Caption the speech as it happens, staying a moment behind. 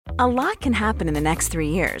A lot can happen in the next 3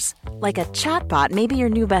 years. Like a chatbot may be your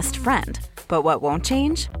new best friend. But what won't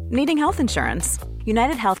change? Needing health insurance.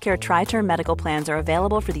 United Healthcare Tri-Term Medical Plans are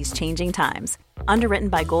available for these changing times. Underwritten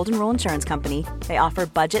by Golden Rule Insurance Company, they offer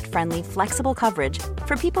budget-friendly, flexible coverage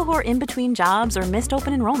for people who are in between jobs or missed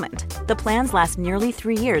open enrollment. The plans last nearly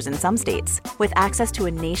 3 years in some states, with access to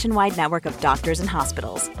a nationwide network of doctors and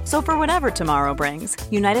hospitals. So for whatever tomorrow brings,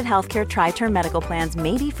 United Healthcare Tri-Term Medical Plans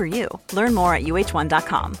may be for you. Learn more at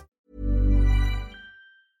uh1.com.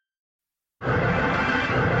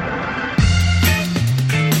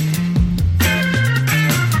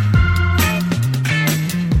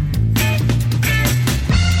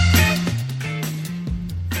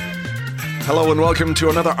 Hello and welcome to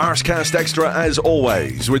another Arsecast Extra, as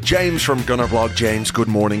always, with James from Gunnerblog. James, good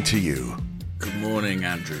morning to you. Good morning,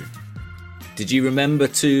 Andrew. Did you remember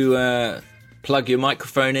to plug your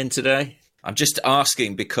microphone in today? I'm just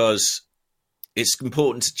asking because it's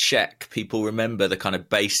important to check people remember the kind of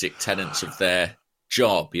basic tenets of their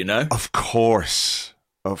job, you know? Of course.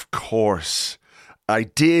 I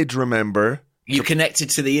did remember. You connected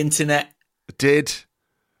to the internet? Did.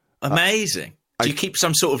 Amazing. Do you keep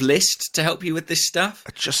some sort of list to help you with this stuff?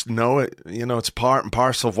 I just know it. You know, it's part and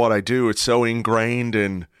parcel of what I do. It's so ingrained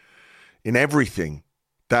in everything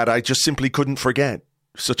that I just simply couldn't forget.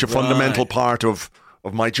 Such a fundamental part of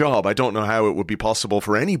my job. I don't know how it would be possible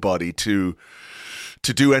for anybody to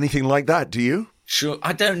do anything like that. Do you? Sure.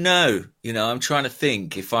 I don't know. You know, I'm trying to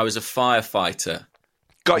think. If I was a firefighter,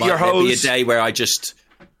 got your hose? Might be a day where I just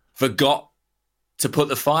forgot to put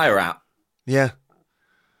the fire out. Yeah.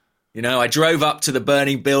 You know, I drove up to the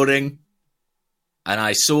burning building and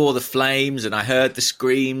I saw the flames and I heard the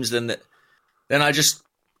screams and then I just,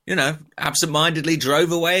 you know, absentmindedly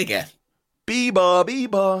drove away again.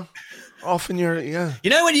 Bee-ba. Often yeah. You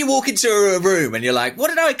know when you walk into a room and you're like, what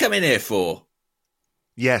did I come in here for?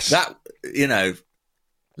 Yes. That, you know,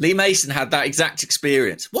 Lee Mason had that exact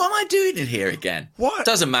experience. What am I doing in here again? What?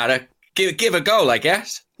 Doesn't matter. Give a goal, I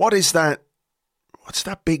guess. What is that? What's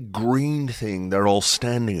that big green thing they're all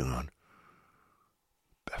standing on?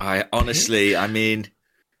 I honestly, I mean,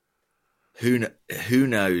 who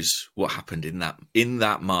knows what happened in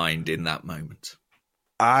that mind in that moment?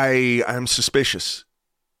 I am suspicious.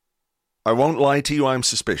 I won't lie to you, I'm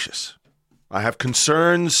suspicious. I have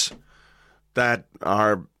concerns that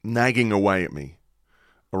are nagging away at me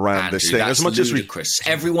around Andrew, this thing. That's as much ludicrous.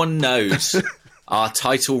 Everyone knows our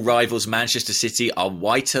title rivals Manchester City are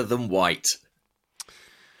whiter than white.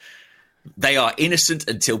 They are innocent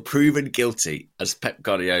until proven guilty, as Pep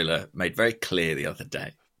Guardiola made very clear the other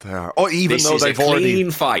day. They are. Oh, even this though is a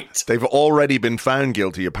clean fight. They've already been found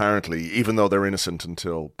guilty, apparently, even though they're innocent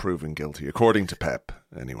until proven guilty, according to Pep,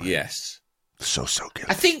 anyway. Yes. So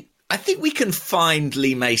guilty. I think we can find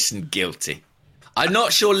Lee Mason guilty. I'm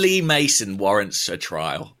not sure Lee Mason warrants a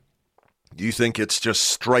trial. Do you think it's just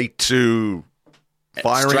straight to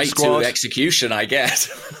firing straight squad? To execution, I guess.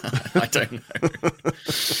 I don't know.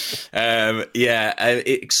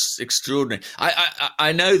 It's extraordinary.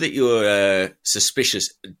 I know that you're suspicious.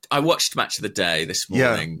 I watched Match of the Day this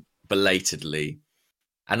morning belatedly,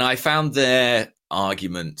 and I found their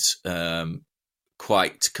argument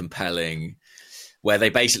quite compelling, where they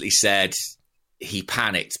basically said he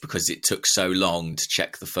panicked because it took so long to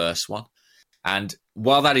check the first one. And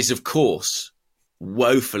while that is, of course,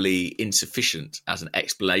 woefully insufficient as an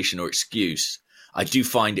explanation or excuse, I do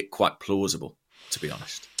find it quite plausible, to be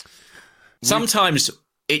honest. Sometimes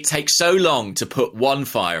it takes so long to put one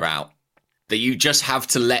fire out that you just have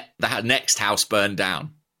to let the next house burn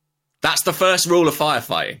down. That's the first rule of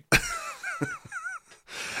firefighting.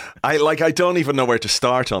 I don't even know where to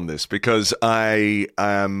start on this, because I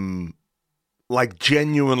am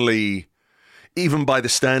genuinely, even by the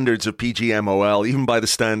standards of PGMOL, even by the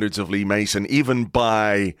standards of Lee Mason, even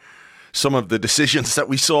by some of the decisions that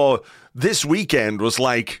we saw this weekend, was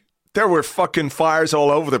like there were fucking fires all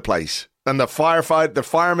over the place, and the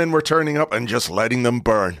firemen were turning up and just letting them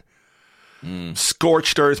burn.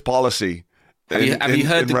 Scorched earth policy. Have you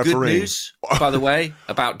heard the good news, by the way,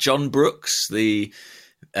 about John Brooks, the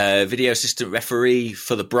video assistant referee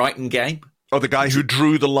for the Brighton game? Oh, the guy who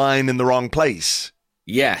drew the line in the wrong place.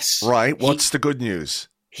 Yes. Right. What's the good news?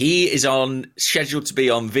 He is scheduled to be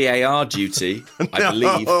on VAR duty, I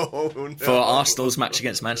believe, for Arsenal's match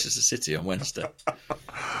against Manchester City on Wednesday.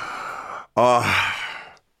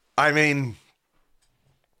 I mean,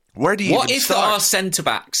 where do you What even if start? our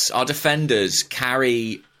centre-backs, our defenders,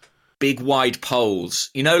 carry big, wide poles,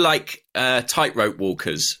 you know, like tightrope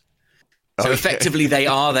walkers? So effectively, they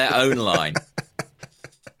are their own line.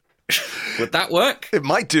 Would that work? It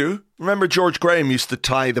might do. Remember, George Graham used to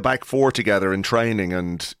tie the back four together in training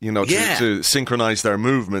and, to synchronize their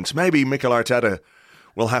movements. Maybe Mikel Arteta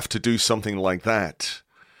will have to do something like that.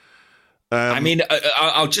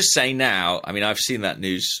 I'll just say now, I've seen that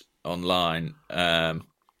news online.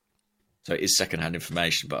 So it is secondhand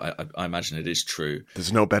information, but I imagine it is true.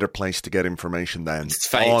 There's no better place to get information than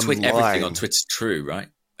online. Everything on Twitter's true, right?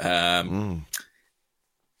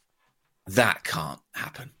 That can't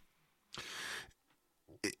happen.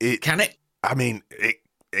 Can it?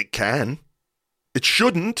 It can. It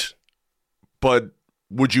shouldn't. But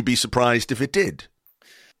would you be surprised if it did?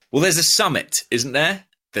 Well, there's a summit, isn't there?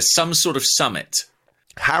 There's some sort of summit.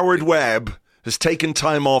 Howard Webb has taken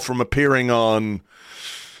time off from appearing on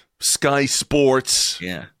Sky Sports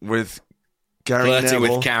with Gary Flirting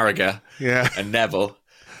Neville. With Carragher and Neville.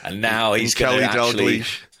 And now he's going to actually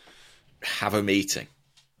have a meeting.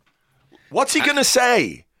 What's he going to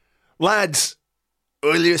say? Lads,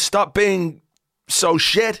 will you stop being so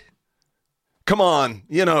shit? Come on,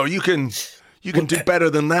 you can do better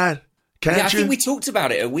than that. Can't you? I think we talked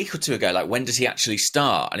about it a week or two ago, like when does he actually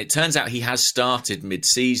start? And it turns out he has started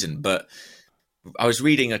mid-season, but I was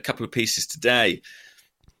reading a couple of pieces today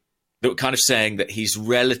that were kind of saying that he's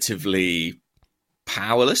relatively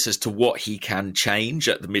powerless as to what he can change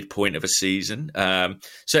at the midpoint of a season.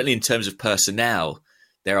 Certainly in terms of personnel,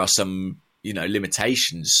 there are some,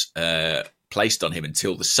 limitations placed on him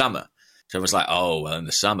until the summer. So everyone's like, oh, well, in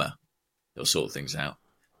the summer, they'll sort things out.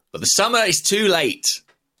 But the summer is too late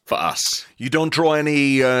for us. You don't draw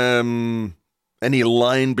any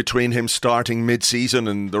line between him starting mid-season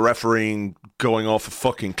and the refereeing going off a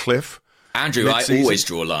fucking cliff? Andrew, mid-season? I always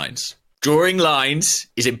draw lines. Drawing lines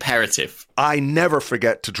is imperative. I never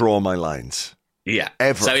forget to draw my lines. Yeah.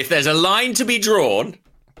 Ever. So if there's a line to be drawn,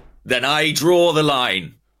 then I draw the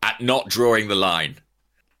line at not drawing the line.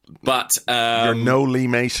 But you're no Lee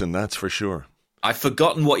Mason, that's for sure. I've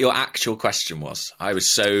forgotten what your actual question was. I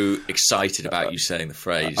was so excited about you saying the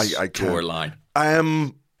phrase, I draw a line. I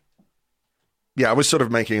was sort of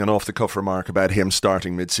making an off-the-cuff remark about him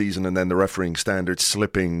starting mid-season and then the refereeing standards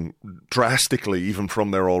slipping drastically, even from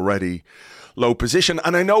their already low position.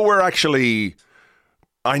 And I know we're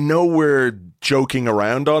joking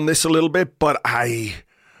around on this a little bit, but I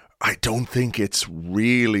don't think it's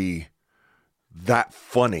really that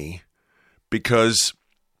funny because,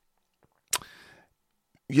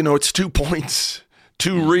 it's 2 points.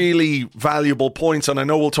 Two really valuable points, and I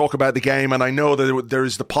know we'll talk about the game, and I know that there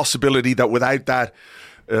is the possibility that without that,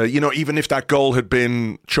 even if that goal had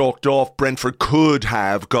been chalked off, Brentford could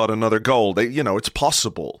have got another goal. It's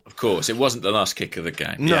possible. Of course, it wasn't the last kick of the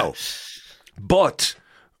game. No. Yeah. But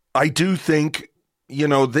I do think,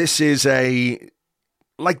 this is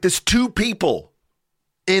there's two people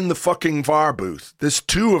in the fucking VAR booth. There's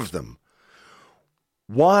two of them.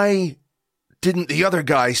 Why didn't the other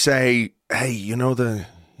guy say, hey, the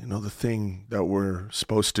thing that we're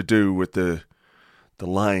supposed to do with the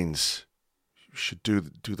lines? You should do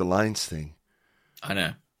the lines thing. I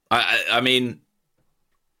know. I mean,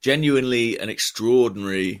 genuinely an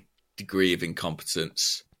extraordinary degree of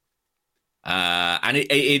incompetence. And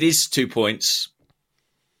it is 2 points.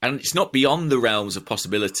 And it's not beyond the realms of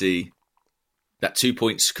possibility that 2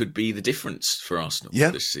 points could be the difference for Arsenal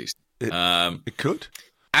this season. It could.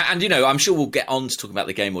 And, I'm sure we'll get on to talk about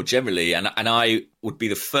the game more generally. And I would be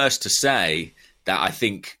the first to say that I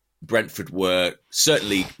think Brentford were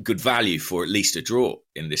certainly good value for at least a draw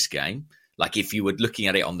in this game. Like if you were looking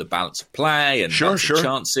at it on the balance of play and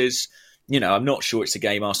chances, I'm not sure it's a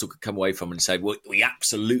game Arsenal could come away from and say, well, we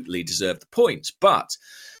absolutely deserve the points. But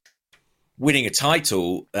winning a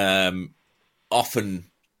title often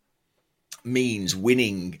means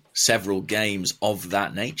winning several games of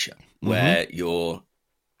that nature where you're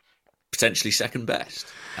potentially second best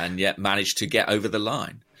and yet manage to get over the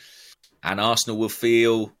line. And Arsenal will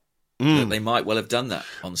feel that they might well have done that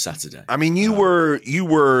on Saturday. I mean, you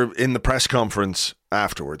were in the press conference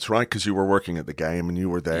afterwards, right? Because you were working at the game and you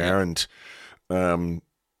were there. And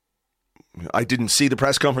I didn't see the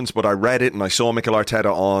press conference, but I read it and I saw Mikel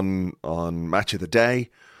Arteta on Match of the Day.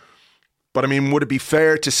 But I mean, would it be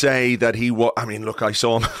fair to say that I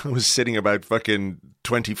saw him, I was sitting about fucking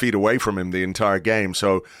 20 feet away from him the entire game.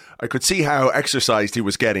 So I could see how exercised he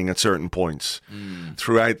was getting at certain points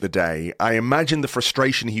throughout the day. I imagine the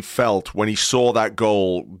frustration he felt when he saw that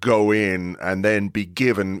goal go in and then be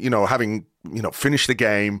given, having, finished the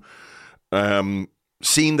game,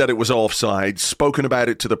 seen that it was offside, spoken about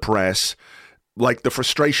it to the press. Like the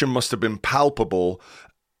frustration must have been palpable.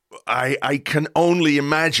 I can only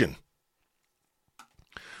imagine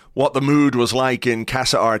what the mood was like in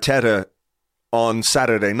Casa Arteta on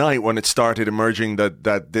Saturday night when it started emerging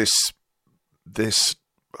that this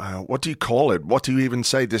what do you call it? What do you even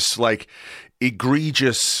say? This like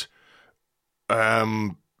egregious, I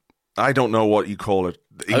don't know what you call it.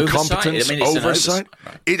 Incompetence, oversight.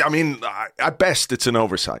 At best, it's an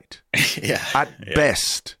oversight. At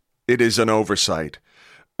best, it is an oversight.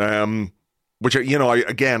 Which,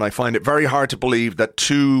 I find it very hard to believe that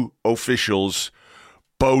two officials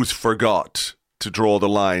both forgot to draw the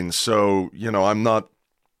line. So, I'm not,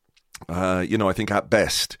 I think at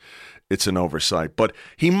best it's an oversight. But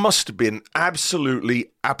he must have been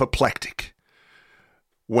absolutely apoplectic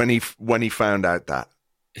when he found out that.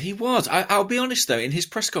 He was. I'll be honest, though, in his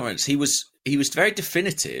press conference, he was very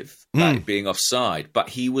definitive about it being offside, but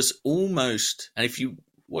he was almost, and if you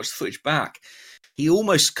watch the footage back, he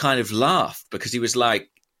almost kind of laughed because he was like,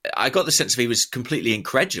 I got the sense he was completely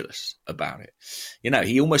incredulous about it.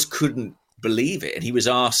 He almost couldn't believe it. And he was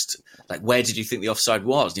asked, like, where did you think the offside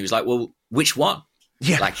was? And he was like, well, which one?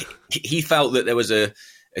 Yeah. Like, he felt that there was a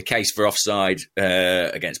case for offside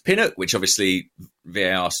against Pinnock, which obviously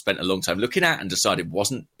VAR spent a long time looking at and decided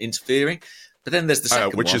wasn't interfering. But then there's the second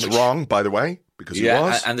one. Which is wrong, by the way, because he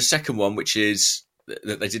was. And the second one, which is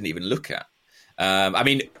that they didn't even look at.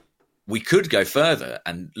 We could go further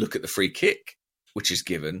and look at the free kick, which is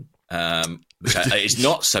given. It's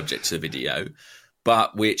not subject to the video,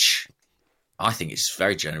 but which I think is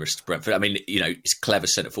very generous to Brentford. It's clever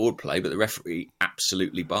centre-forward play, but the referee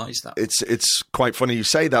absolutely buys that. It's quite funny you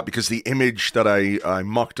say that because the image that I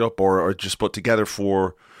mocked up or just put together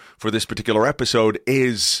for this particular episode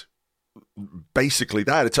is basically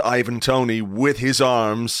that. It's Ivan Toney with his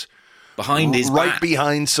arms behind his right back.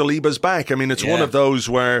 Behind Saliba's back. It's one of those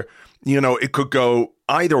where, it could go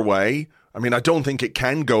either way. I don't think it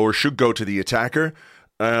can go or should go to the attacker.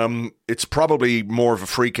 It's probably more of a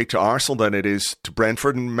free kick to Arsenal than it is to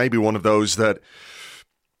Brentford, and maybe one of those that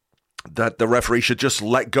the referee should just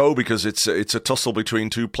let go because it's a tussle between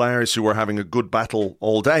two players who are having a good battle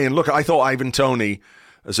all day. And look, I thought Ivan Toney,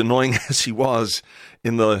 as annoying as he was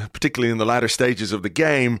particularly in the latter stages of the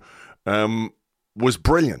game, was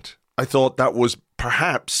brilliant. I thought that was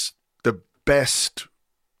perhaps the best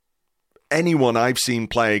anyone I've seen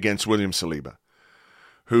play against William Saliba,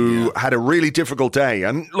 who had a really difficult day.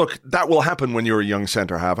 And look, that will happen when you're a young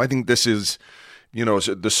centre-half. I think this is,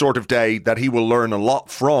 the sort of day that he will learn a lot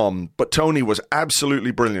from. But Toney was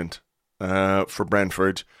absolutely brilliant for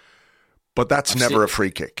Brentford. But that's never a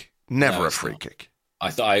free kick. Never a free kick.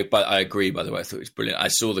 I agree, by the way. I thought it was brilliant. I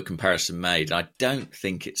saw the comparison made. I don't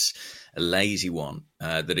think it's a lazy one,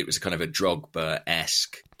 that it was kind of a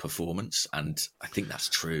Drogba-esque performance. And I think that's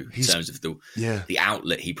true in terms of the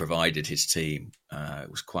outlet he provided his team. It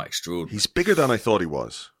was quite extraordinary. He's bigger than I thought he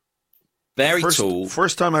was. Very tall.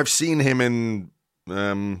 First time I've seen him in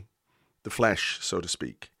the flesh, so to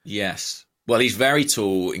speak. Yes. Well, he's very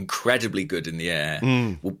tall, incredibly good in the air.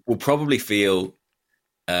 We'll probably feel...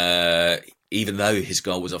 even though his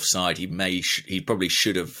goal was offside, he probably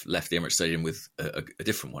should have left the Emirates Stadium with a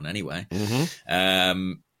different one anyway.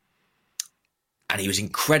 And he was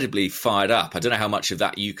incredibly fired up. I don't know how much of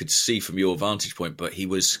that you could see from your vantage point, but he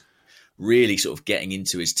was really sort of getting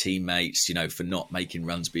into his teammates, for not making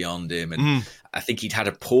runs beyond him. And I think he'd had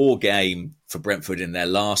a poor game for Brentford in their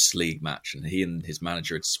last league match, and he and his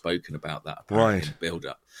manager had spoken about that apparently in the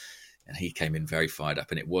build-up. And he came in very fired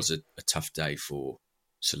up, and it was a tough day for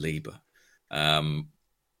Saliba.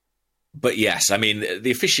 But yes,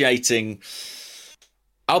 the officiating,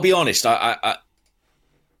 I'll be honest, I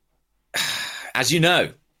as you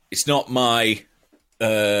know, it's not my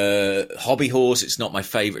hobby horse. It's not my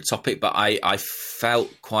favourite topic, but I felt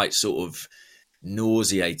quite sort of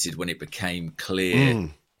nauseated when it became clear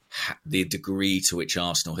the degree to which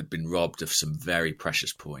Arsenal had been robbed of some very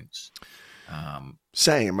precious points.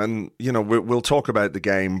 Same. And, we'll talk about the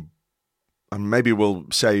game. And maybe we'll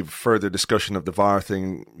save further discussion of the VAR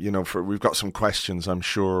thing, we've got some questions, I'm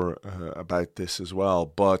sure, about this as well.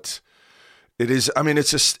 But it is,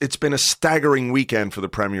 it's been a staggering weekend for the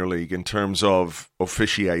Premier League in terms of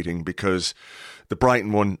officiating, because the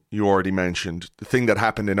Brighton one you already mentioned, the thing that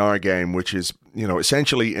happened in our game, which is,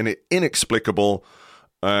 essentially inexplicable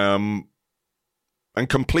and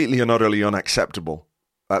completely and utterly unacceptable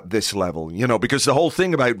at this level, because the whole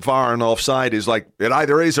thing about VAR and offside is like, it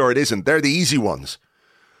either is or it isn't. They're the easy ones.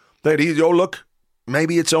 They're the easy, look,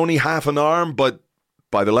 maybe it's only half an arm, but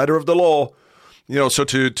by the letter of the law, so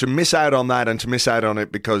to miss out on that and to miss out on it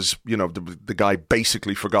because, the guy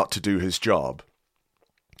basically forgot to do his job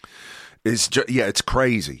is it's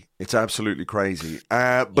crazy. It's absolutely crazy.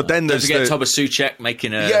 But then there's don't forget Thomas Souček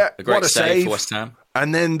making a great save for West Ham.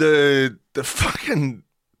 And then the fucking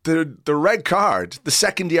the red card, the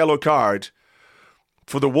second yellow card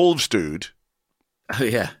for the Wolves dude. Oh,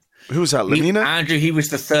 yeah. Who was that, Lamina? Andrew, he was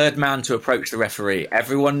the third man to approach the referee.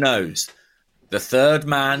 Everyone knows the third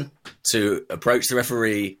man to approach the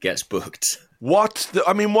referee gets booked. What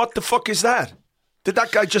the fuck is that? Did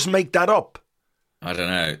that guy just make that up? I don't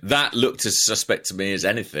know. That looked as suspect to me as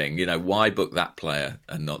anything. Why book that player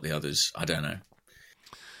and not the others? I don't know.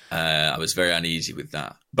 I was very uneasy with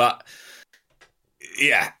that. But,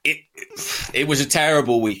 yeah, it was a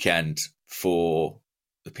terrible weekend for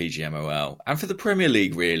the PGMOL and for the Premier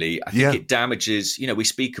League, really. I think it damages, we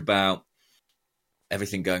speak about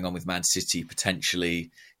everything going on with Man City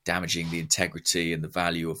potentially damaging the integrity and the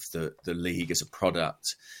value of the league as a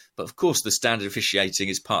product. But of course, the standard officiating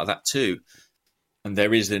is part of that too. And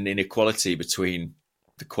there is an inequality between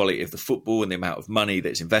the quality of the football and the amount of money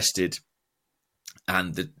that's invested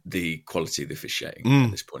and the quality of the officiating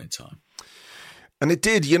at this point in time. And it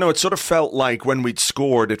did, it sort of felt like when we'd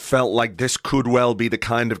scored, it felt like this could well be the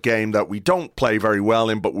kind of game that we don't play very well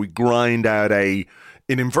in, but we grind out in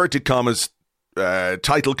inverted commas,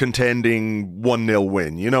 title contending 1-0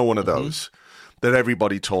 win. One of those that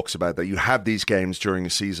everybody talks about, that you have these games during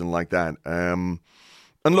a season like that. And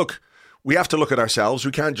look, we have to look at ourselves.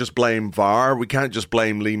 We can't just blame VAR. We can't just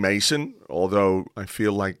blame Lee Mason, although I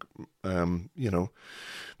feel like,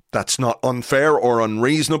 that's not unfair or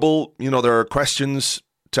unreasonable. There are questions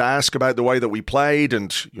to ask about the way that we played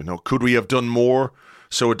and, could we have done more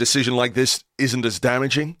so a decision like this isn't as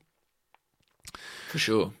damaging? For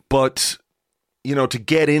sure. But, to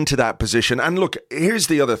get into that position, and look, here's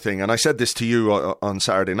the other thing, and I said this to you on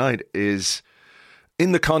Saturday night, is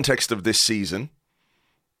in the context of this season,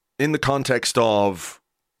 in the context of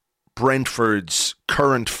Brentford's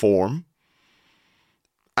current form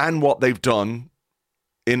and what they've done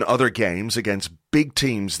in other games against big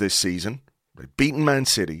teams this season. They've beaten Man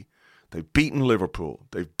City. They've beaten Liverpool.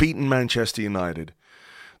 They've beaten Manchester United.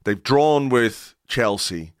 They've drawn with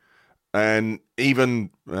Chelsea. And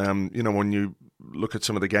even, when you look at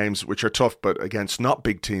some of the games, which are tough, but against not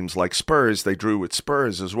big teams like Spurs, they drew with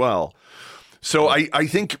Spurs as well. So I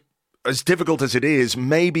think, as difficult as it is,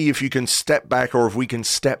 maybe if you can step back, or if we can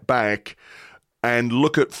step back and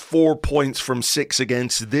look at 4 points from 6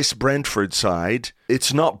 against this Brentford side,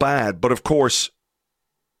 it's not bad. But of course,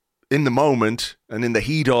 in the moment and in the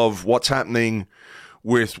heat of what's happening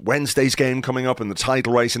with Wednesday's game coming up and the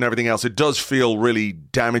title race and everything else, it does feel really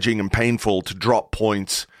damaging and painful to drop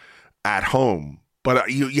points at home. But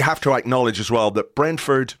you have to acknowledge as well that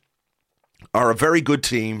Brentford are a very good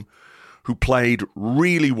team who played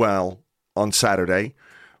really well on Saturday.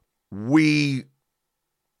 We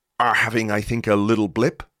are having, I think, a little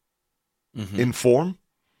blip in form.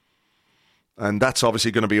 And that's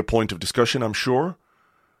obviously going to be a point of discussion, I'm sure.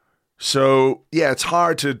 So, yeah, it's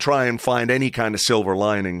hard to try and find any kind of silver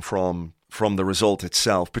lining from the result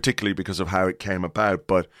itself, particularly because of how it came about.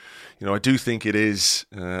 But, I do think it is,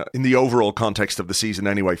 in the overall context of the season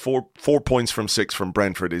anyway, 4 points from 6 from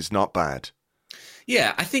Brentford is not bad.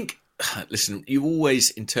 Yeah, I think, listen, you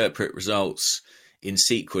always interpret results in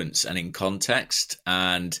sequence and in context.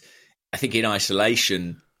 And I think in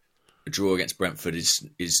isolation, a draw against Brentford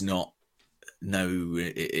is not no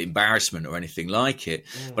embarrassment or anything like it.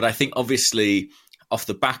 But I think obviously off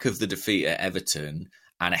the back of the defeat at Everton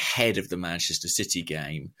and ahead of the Manchester City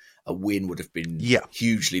game, a win would have been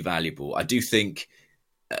hugely valuable. I do think,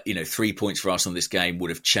 3 points for Arsenal in this game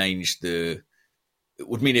would have changed it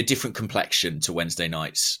would mean a different complexion to Wednesday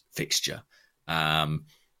night's fixture.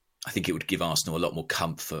 I think it would give Arsenal a lot more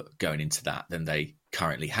comfort going into that than they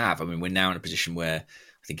currently have. I mean, we're now in a position where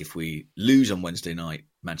I think if we lose on Wednesday night,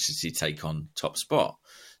 Manchester City take on top spot.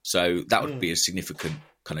 So that would be a significant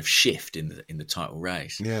kind of shift in the title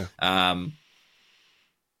race. Yeah.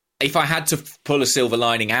 If I had to pull a silver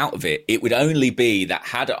lining out of it, it would only be that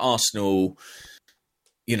had Arsenal,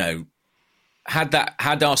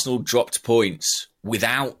 had Arsenal dropped points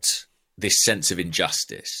without this sense of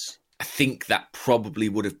injustice, I think that probably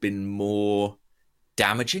would have been more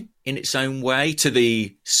damaging in its own way to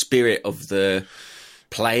the spirit of the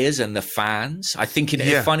players and the fans. I think in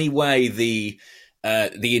a funny way, the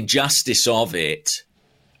injustice of it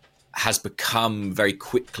has become very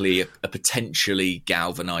quickly a potentially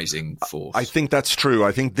galvanizing force. I think that's true.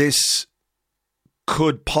 I think this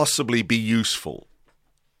could possibly be useful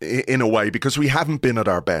in a way, because we haven't been at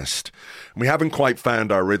our best. We haven't quite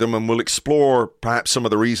found our rhythm, and we'll explore perhaps some of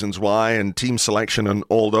the reasons why and team selection and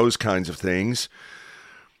all those kinds of things.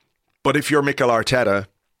 But if you're Mikel Arteta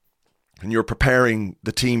and you're preparing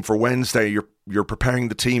the team for Wednesday, you're preparing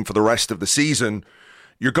the team for the rest of the season,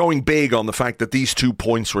 you're going big on the fact that these 2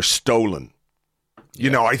 points were stolen You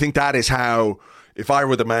know, I think that is how, if I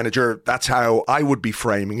were the manager, that's how I would be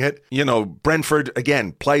framing it. You know, Brentford,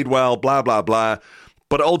 again, played well, blah, blah, blah.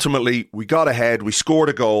 But ultimately, we got ahead, we scored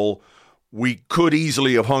a goal. We could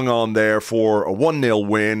easily have hung on there for a 1-0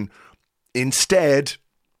 win. Instead,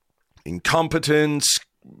 incompetence,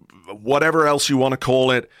 whatever else you want to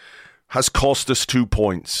call it, has cost us 2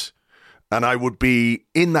 points. And I would be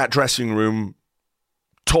in that dressing room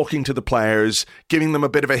talking to the players, giving them a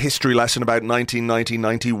bit of a history lesson about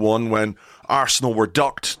 1990-91 when Arsenal were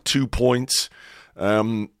docked 2 points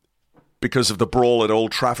because of the brawl at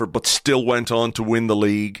Old Trafford, but still went on to win the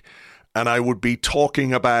league. And I would be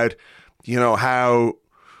talking about, you know, how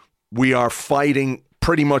we are fighting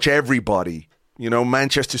pretty much everybody. You know,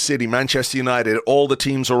 Manchester City, Manchester United, all the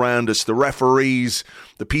teams around us, the referees,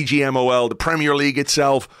 the PGMOL, the Premier League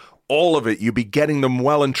itself, all of it. You'd be getting them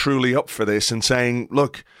well and truly up for this and saying,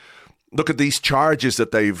 look at these charges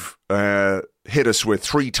that they've hit us with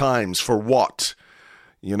 3 times for what?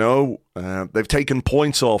 You know, they've taken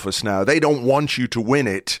points off us now. They don't want you to win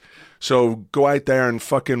it. So go out there and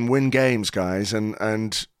fucking win games, guys.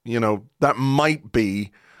 And you know, that might be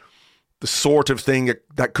the sort of thing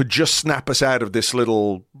that could just snap us out of this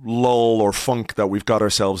little lull or funk that we've got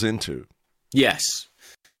ourselves into. Yes.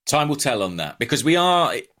 Time will tell on that, because we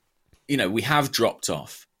are, you know, we have dropped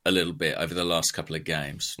off a little bit over the last couple of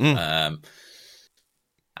games. And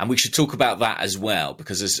we should talk about that as well,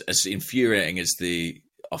 because as infuriating as the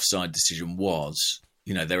offside decision was,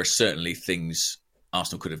 you know, there are certainly things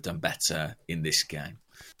Arsenal could have done better in this game.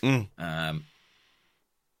 And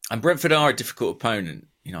Brentford are a difficult opponent.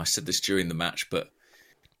 You know, I said this during the match, but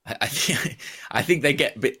I think they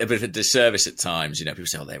get a bit of a disservice at times. You know, people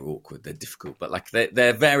say, "Oh, they're awkward, they're difficult," but like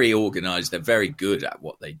they're very organised. They're very good at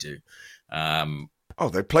what they do.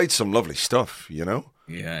 They played some lovely stuff. You know.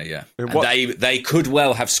 Yeah. And they could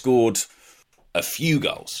well have scored a few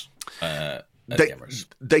goals.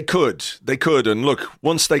 They could, and look,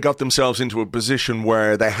 once they got themselves into a position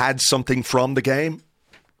where they had something from the game,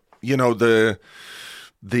 you know, the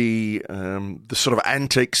sort of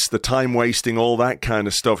antics, the time wasting, all that kind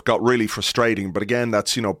of stuff got really frustrating. But again,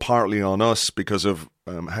 that's, you know, partly on us because of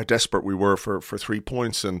how desperate we were for 3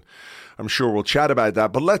 points, and I'm sure we'll chat about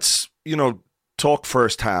that. But let's, you know, talk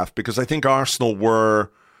first half, because I think Arsenal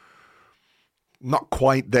were not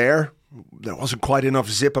quite there. There wasn't quite enough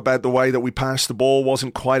zip about the way that we passed the ball,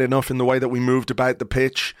 wasn't quite enough in the way that we moved about the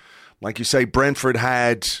pitch. Like you say, Brentford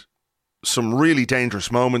had some really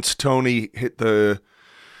dangerous moments. Tony hit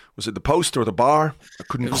was it the post or the bar? I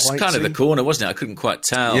couldn't quite see. It was kind of the corner, wasn't it? I couldn't quite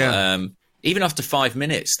tell. Yeah. Even after 5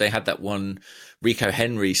 minutes, they had that one Rico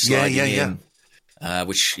Henry sliding in,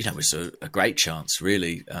 which, you know, was a great chance,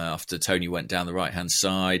 really, after Tony went down the right-hand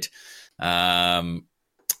side. 11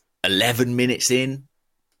 minutes in.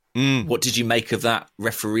 What did you make of that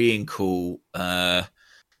refereeing call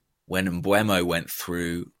when Mbeumo went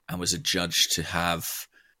through and was adjudged to have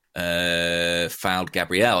fouled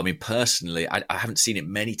Gabriel? I mean, personally, I haven't seen it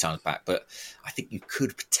many times back, but I think you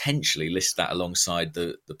could potentially list that alongside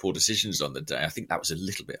the poor decisions on the day. I think that was a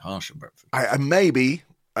little bit harsh on Brentford. Maybe.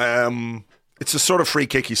 It's a sort of free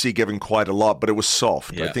kick you see given quite a lot, but it was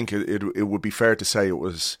soft. Yeah. I think it would be fair to say it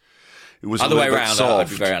was other way around. I'd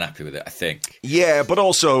be very unhappy with it, I think. Yeah, but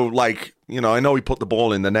also, like, you know, I know he put the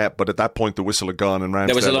ball in the net, but at that point the whistle had gone and Ramsdale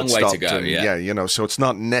there was a long way to go. And, yeah, you know, so it's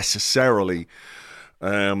not necessarily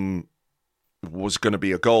was going to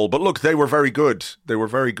be a goal. But look, they were very good. They were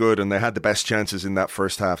very good, and they had the best chances in that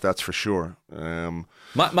first half. That's for sure.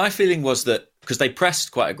 My feeling was that because they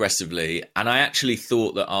pressed quite aggressively, and I actually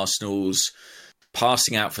thought that Arsenal's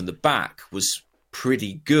passing out from the back was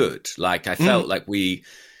pretty good. Like, I felt like we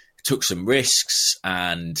took some risks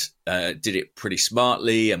and did it pretty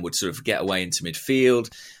smartly and would sort of get away into midfield.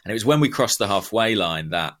 And it was when we crossed the halfway line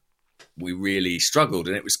that we really struggled.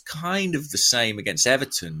 And it was kind of the same against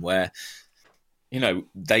Everton, where, you know,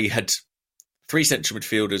 they had 3 central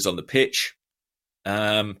midfielders on the pitch,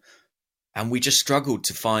 and we just struggled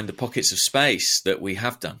to find the pockets of space that we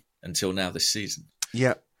have done until now this season.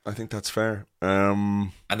 Yeah, I think that's fair.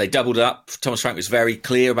 And they doubled up. Thomas Frank was very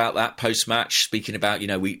clear about that post-match, speaking about, you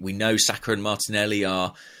know, we know Saka and Martinelli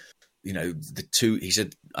are, you know, the two, he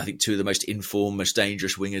said, I think 2 of the most informed, most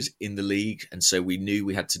dangerous wingers in the league. And so we knew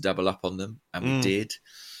we had to double up on them, and we did.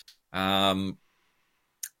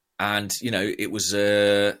 And, you know, it was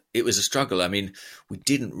a struggle. I mean, we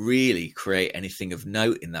didn't really create anything of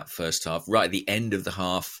note in that first half. Right at the end of the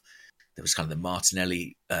half, there was kind of the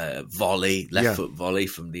Martinelli volley, left foot volley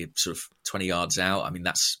from the sort of 20 yards out. I mean,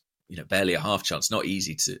 that's, you know, barely a half chance, not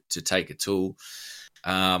easy to take at all.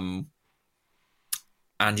 And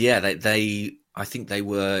yeah, they I think they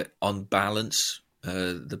were on balance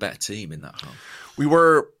the better team in that half. We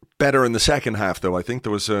were better in the second half, though. I think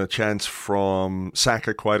there was a chance from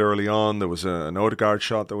Saka quite early on. There was an Odegaard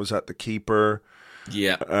shot that was at the keeper.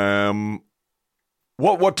 Yeah.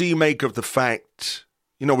 What do you make of the fact,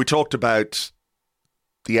 we talked about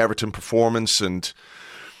the Everton performance and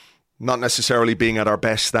not necessarily being at our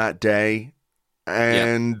best that day.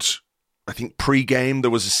 And I think pre-game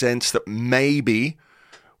there was a sense that maybe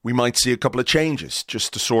we might see a couple of changes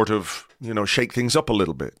just to sort of, shake things up a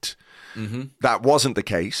little bit. Mm-hmm. That wasn't the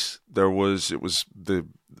case. It was the,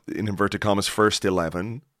 in inverted commas, first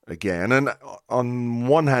 11 again. And on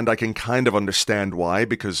one hand, I can kind of understand why,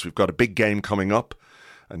 because we've got a big game coming up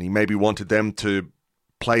and he maybe wanted them to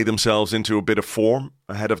play themselves into a bit of form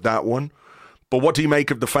ahead of that one. But what do you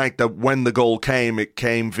make of the fact that when the goal came, it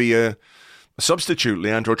came via a substitute?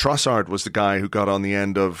 Leandro Trossard was the guy who got on the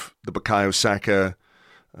end of the Bukayo Saka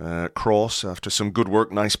cross after some good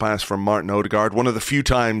work, nice pass from Martin Odegaard. One of the few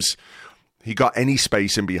times he got any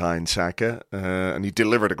space in behind Saka, and he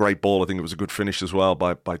delivered a great ball. I think it was a good finish as well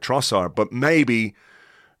by Trossard. But maybe,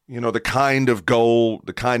 the kind of goal,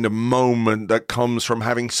 the kind of moment that comes from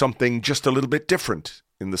having something just a little bit different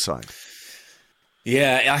in the side.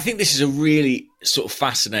 Yeah, I think this is a really sort of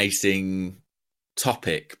fascinating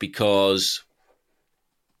topic, because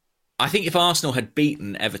I think if Arsenal had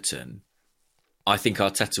beaten Everton, I think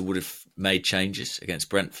Arteta would have made changes against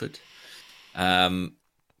Brentford.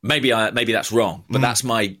 Maybe that's wrong, but that's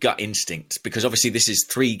my gut instinct, because obviously this is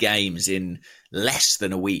 3 games in less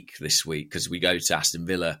than a week this week, because we go to Aston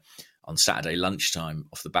Villa on Saturday lunchtime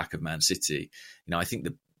off the back of Man City. I think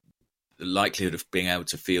the likelihood of being able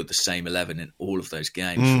to field the same 11 in all of those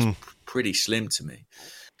games was pretty slim to me.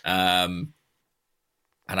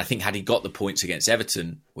 And I think had he got the points against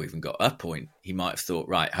Everton, or even got a point, he might have thought,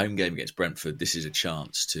 right, home game against Brentford, this is a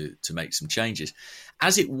chance to make some changes.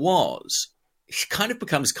 As it was, it kind of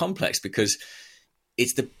becomes complex, because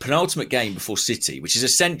it's the penultimate game before City, which is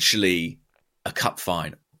essentially a cup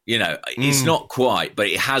final. It's not quite, but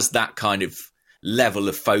it has that kind of level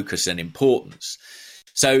of focus and importance.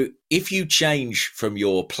 So if you change from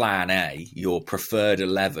your plan A, your preferred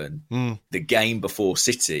 11, the game before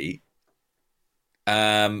City,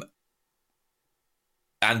 and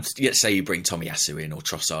let's say you bring Tomiyasu in or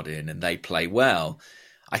Trossard in and they play well,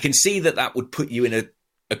 I can see that would put you in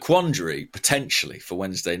a quandary potentially for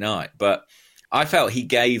Wednesday night. But I felt he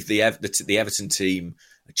gave the Everton team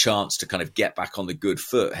a chance to kind of get back on the good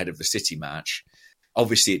foot ahead of the City match.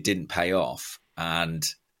 Obviously, it didn't pay off. And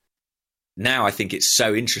now I think it's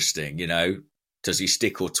so interesting, does he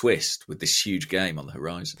stick or twist with this huge game on the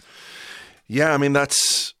horizon? Yeah, I mean,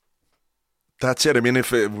 that's it. I mean,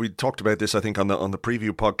 if we talked about this, I think on the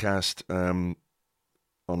preview podcast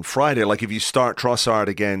on Friday, like if you start Trossard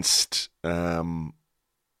against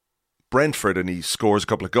Brentford and he scores a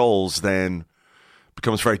couple of goals, then it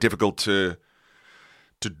becomes very difficult to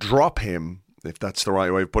drop him, if that's the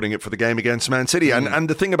right way of putting it, for the game against Man City. And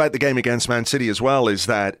the thing about the game against Man City as well is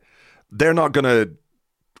that they're not going to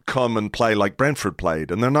come and play like Brentford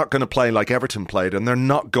played, and they're not going to play like Everton played, and they're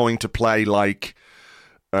not going to play like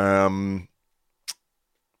Newcastle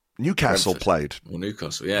Brentford played. Or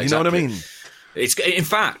Newcastle, yeah, you exactly. know what I mean? It's, in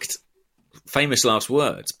fact, famous last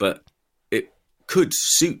words, but it could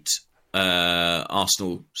suit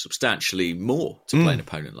Arsenal substantially more to play an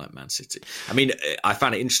opponent like Man City. I mean, I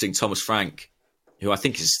found it interesting, Thomas Frank, who I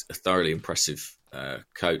think is a thoroughly impressive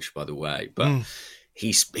coach, by the way, but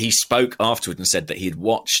he spoke afterward and said that he had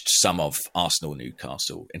watched some of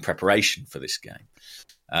Arsenal-Newcastle in preparation for this game.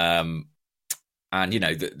 And,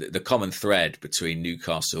 the common thread between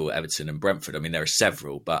Newcastle, Everton and Brentford, I mean, there are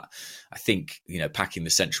several, but I think, packing the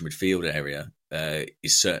central midfield area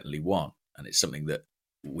is certainly one. And it's something that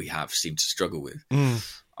we have seemed to struggle with.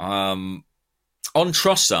 On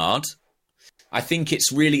Trossard, I think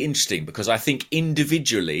it's really interesting, because I think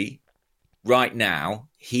individually, right now,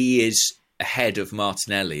 he is ahead of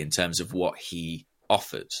Martinelli in terms of what he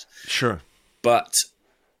offers. Sure. But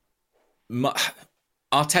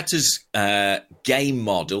Arteta's game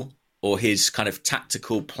model, or his kind of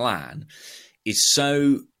tactical plan, is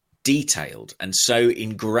so detailed and so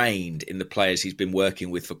ingrained in the players he's been working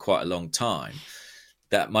with for quite a long time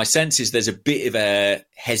that my sense is there's a bit of a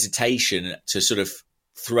hesitation to sort of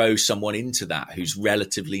throw someone into that who's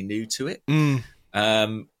relatively new to it. And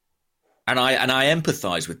I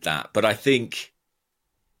empathise with that, but I think,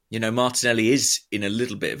 Martinelli is in a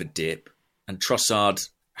little bit of a dip, and Trossard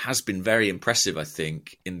has been very impressive, I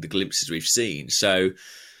think, in the glimpses we've seen. So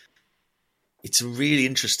it's a really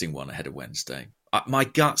interesting one ahead of Wednesday. My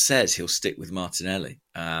gut says he'll stick with Martinelli,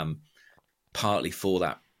 partly for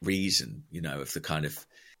that reason, of the kind of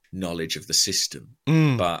knowledge of the system.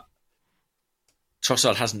 But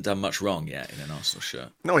Trossard hasn't done much wrong yet in an Arsenal shirt.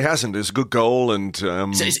 No, he hasn't. It's a good goal. And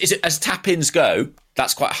so is it, as tap-ins go,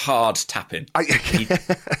 that's quite a hard tap-in. Do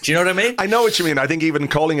you know what I mean? I know what you mean. I think even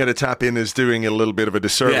calling it a tap-in is doing a little bit of a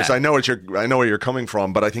disservice. Yeah. I know where you're coming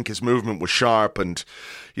from, but I think his movement was sharp, and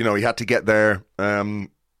he had to get there.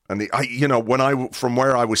 From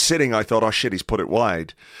where I was sitting, I thought, oh shit, he's put it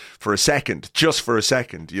wide just for a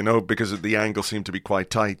second, because the angle seemed to be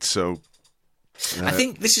quite tight. So. I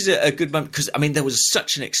think this is a good moment because, there was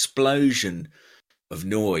such an explosion of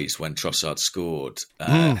noise when Trossard scored.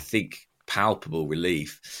 I think palpable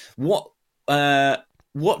relief. What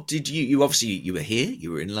did you were here,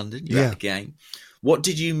 you were in London, you were at the game. What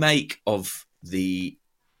did you make of the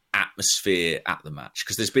atmosphere at the match?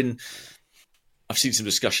 Because I've seen some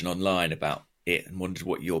discussion online about it and wondered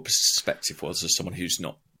what your perspective was as someone who's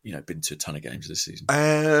not, been to a ton of games this season.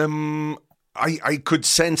 I could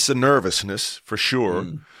sense a nervousness for sure.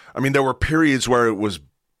 There were periods where it was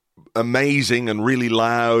amazing and really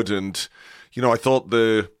loud, and I thought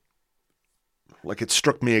it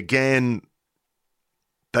struck me again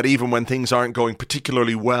that even when things aren't going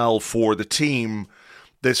particularly well for the team,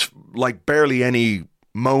 there's barely any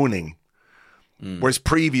moaning. Whereas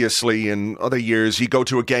previously in other years, you go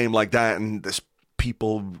to a game like that and there's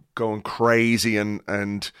people going crazy,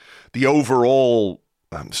 and the overall.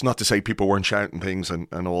 It's not to say people weren't shouting things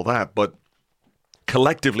and all that, but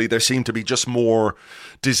collectively there seemed to be just more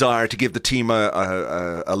desire to give the team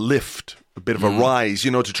a lift, a bit of a rise,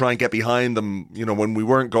 to try and get behind them. When we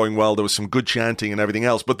weren't going well, there was some good chanting and everything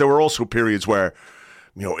else, but there were also periods where,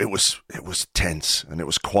 it was tense and it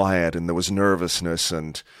was quiet and there was nervousness,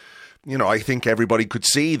 and I think everybody could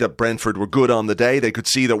see that Brentford were good on the day. They could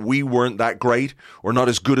see that we weren't that great or not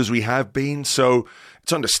as good as we have been. So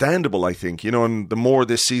it's understandable, I think, and the more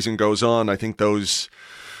this season goes on, I think those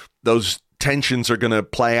tensions are going to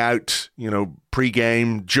play out,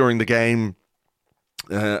 pre-game, during the game,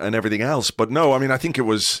 and everything else. But no, I think it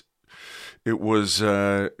was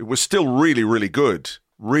still really, really good.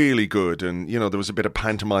 Really good. And, there was a bit of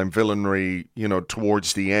pantomime villainy,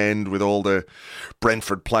 towards the end with all the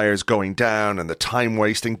Brentford players going down and the time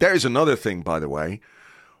wasting. There's another thing, by the way,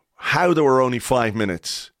 how there were only 5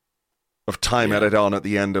 minutes of time added on at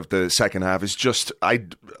the end of the second half is just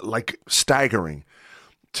staggering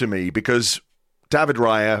to me, because David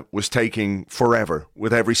Raya was taking forever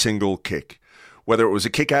with every single kick, whether it was a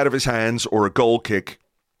kick out of his hands or a goal kick.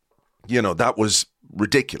 That was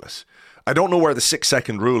ridiculous. I don't know where the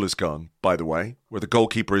 6-second rule has gone, by the way, where the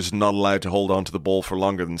goalkeeper is not allowed to hold on to the ball for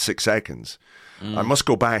longer than 6 seconds. I must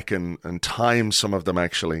go back and time some of them,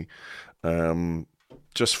 actually,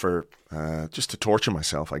 just to torture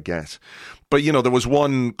myself, I guess. But, there was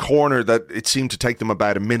one corner that it seemed to take them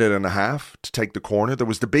about a minute and a half to take the corner. There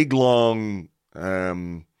was the big, long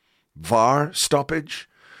VAR stoppage.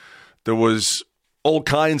 There was all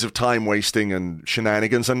kinds of time wasting and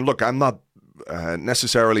shenanigans. And look, I'm not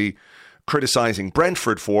necessarily criticizing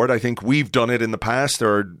Brentford for it. I think we've done it in the past.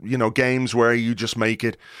 There are, games where you just make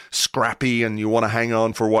it scrappy and you want to hang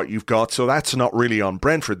on for what you've got. So that's not really on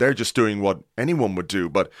Brentford. They're just doing what anyone would do.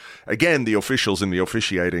 But again, the officials and the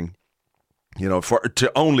officiating,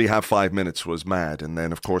 to only have 5 minutes was mad. And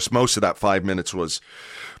then, of course, most of that 5 minutes was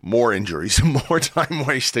more injuries and more time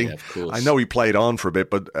wasting. Yeah, of course. I know he played on for a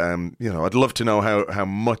bit, but, I'd love to know how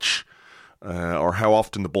much or how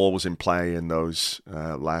often the ball was in play in those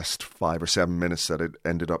last 5 or 7 minutes that it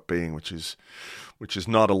ended up being, which is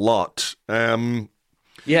not a lot.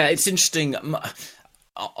 Yeah, it's interesting.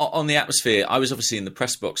 On the atmosphere, I was obviously in the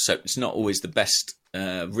press box, so it's not always the best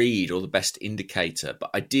read or the best indicator, but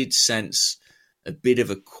I did sense a bit of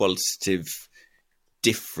a qualitative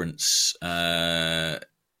difference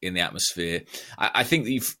in the atmosphere. I think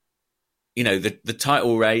that the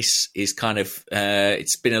title race is kind of,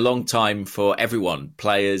 it's been a long time for everyone,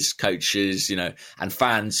 players, coaches, and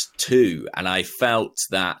fans too. And I felt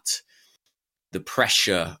that the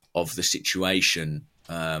pressure of the situation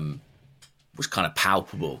was kind of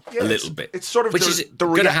palpable a little bit. It's sort of which is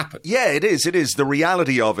going to happen. Yeah, it is. It is. The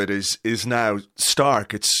reality of it is now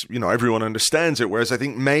stark. It's, everyone understands it. Whereas I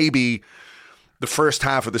think maybe the first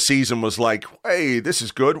half of the season was like, hey, this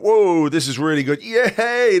is good. Whoa, this is really good.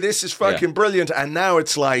 Yay, this is fucking brilliant. And now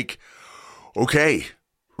it's like, okay,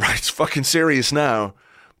 right, it's fucking serious now,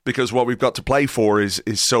 because what we've got to play for is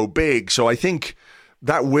so big. So I think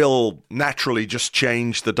that will naturally just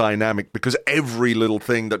change the dynamic, because every little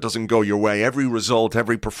thing that doesn't go your way, every result,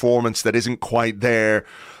 every performance that isn't quite there,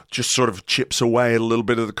 just sort of chips away a little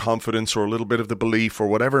bit of the confidence or a little bit of the belief or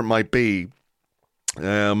whatever it might be.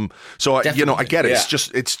 So I get it. Yeah.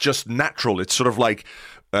 It's just natural. It's sort of like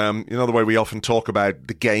The way we often talk about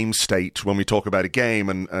the game state when we talk about a game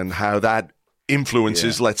and how that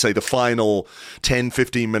influences, let's say, the final 10,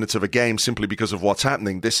 15 minutes of a game simply because of what's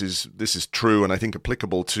happening. This is true, and I think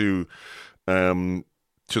applicable to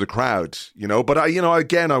the crowd, But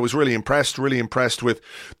I was really impressed with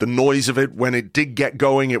the noise of it when it did get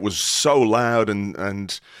going. It was so loud,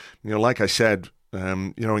 and like I said,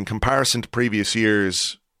 in comparison to previous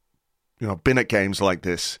years, I've been at games like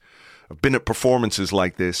this. I've been at performances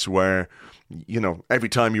like this where, every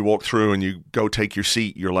time you walk through and you go take your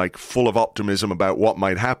seat, you're like full of optimism about what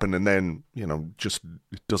might happen. And then, just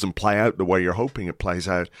it doesn't play out the way you're hoping it plays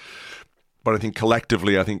out. But I think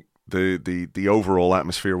collectively, the overall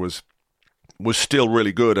atmosphere was still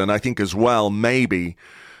really good. And I think as well, maybe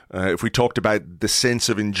if we talked about the sense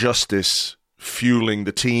of injustice fueling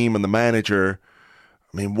the team and the manager,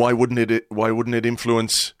 I mean, why wouldn't it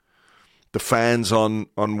influence the fans on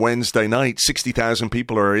Wednesday night? 60,000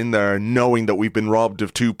 people are in there knowing that we've been robbed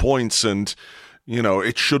of 2 points, and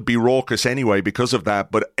it should be raucous anyway because of that.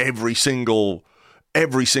 But every single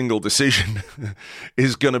decision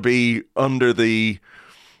is going to be under the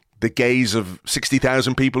gaze of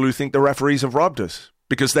 60,000 people who think the referees have robbed us,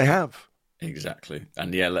 because they have. Exactly,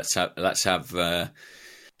 and let's have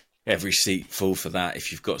every seat full for that.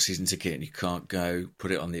 If you've got a season ticket and you can't go,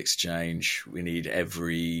 put it on the exchange. We need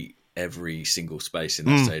every single space in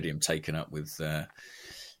the stadium taken up with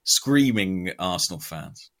screaming Arsenal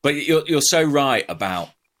fans. But you're so right about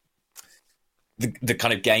the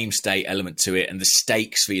kind of game state element to it and the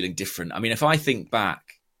stakes feeling different. I mean, if I think back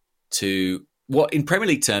to what in Premier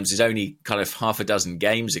League terms is only kind of half a dozen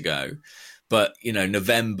games ago, but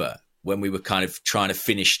November, when we were kind of trying to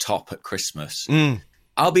finish top at Christmas,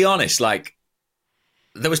 I'll be honest, like,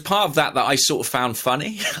 there was part of that I sort of found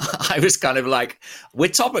funny. I was kind of like, we're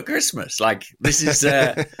top at Christmas. Like, this is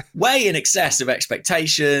way in excess of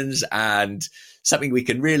expectations and something we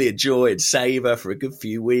can really enjoy and savor for a good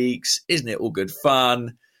few weeks. Isn't it all good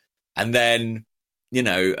fun? And then,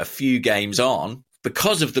 a few games on,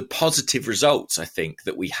 because of the positive results, I think,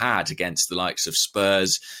 that we had against the likes of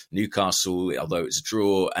Spurs, Newcastle, although it's a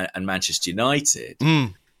draw, and Manchester United,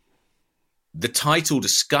 the title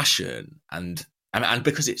discussion and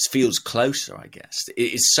because it feels closer, I guess,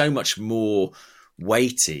 it is so much more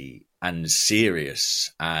weighty and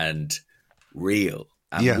serious and real.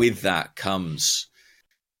 And with that comes,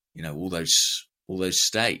 all those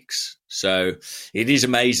stakes. So it is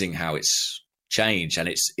amazing how it's changed, and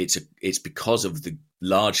it's because of the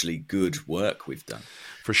largely good work we've done,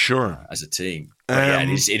 for sure, as a team. But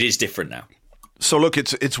it is different now. So look,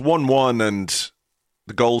 it's 1-1, and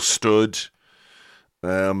the goal stood.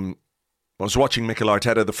 I was watching Mikel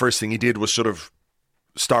Arteta. The first thing he did was sort of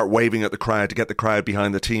start waving at the crowd to get the crowd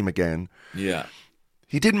behind the team again. Yeah.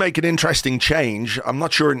 He did make an interesting change. I'm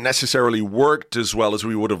not sure it necessarily worked as well as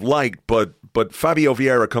we would have liked, but Fabio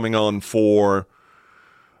Vieira coming on for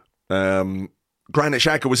Granit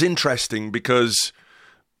Xhaka was interesting because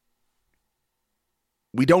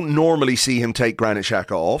we don't normally see him take Granit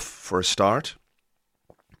Xhaka off for a start.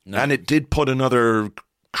 No. And it did put another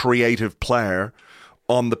creative player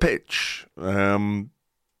on the pitch. I know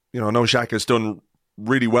Xhaka's done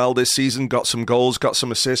really well this season, got some goals, got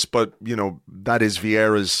some assists, but, that is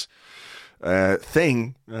Vieira's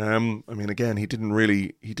thing. Again, he didn't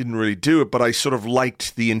really do it, but I sort of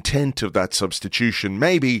liked the intent of that substitution.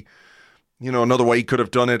 Maybe, another way he could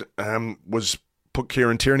have done it was put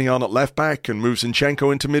Kieran Tierney on at left back and move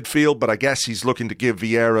Zinchenko into midfield, but I guess he's looking to give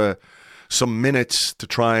Vieira some minutes to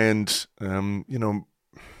try and,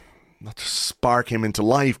 not to spark him into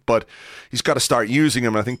life, but he's got to start using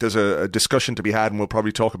him. I think there's a discussion to be had, and we'll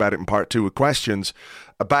probably talk about it in part 2 with questions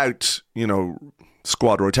about,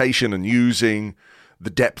 squad rotation and using the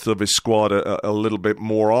depth of his squad a little bit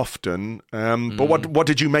more often. But what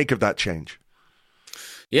did you make of that change?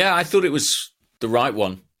 Yeah, I thought it was the right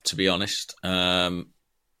one, to be honest. And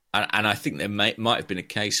I think there might have been a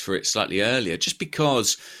case for it slightly earlier, just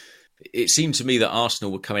because it seemed to me that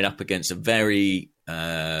Arsenal were coming up against a very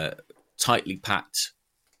tightly packed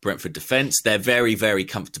Brentford defence. They're very, very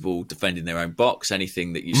comfortable defending their own box.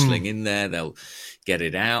 Anything that you sling in there, they'll get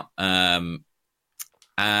it out.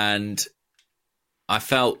 And I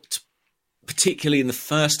felt, particularly in the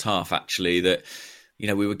first half, actually, that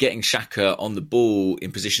we were getting Xhaka on the ball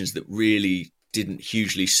in positions that really didn't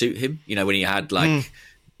hugely suit him. When he had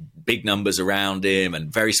big numbers around him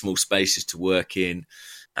and very small spaces to work in.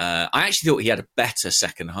 I actually thought he had a better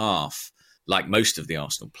second half, like most of the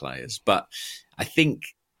Arsenal players. But I think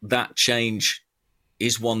that change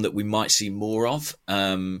is one that we might see more of.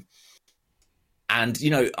 And,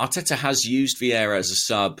 Arteta has used Vieira as a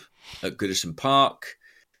sub at Goodison Park.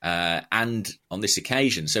 and on this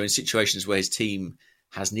occasion. So in situations where his team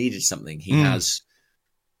has needed something, he has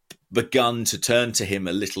begun to turn to him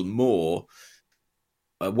a little more,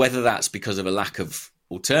 whether that's because of a lack of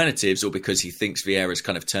alternatives or because he thinks Vieira's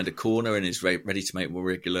kind of turned a corner and is ready to make more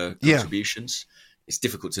regular contributions. It's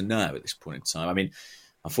difficult to know at this point in time. I mean,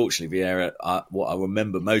 unfortunately, Vieira, what I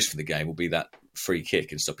remember most from the game will be that free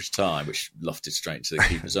kick in stoppage time, which lofted straight to the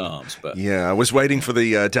keeper's arms. But yeah, I was waiting for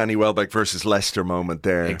the Danny Welbeck versus Leicester moment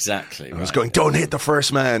there. Exactly. I was going, don't hit the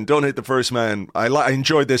first man, don't hit the first man. I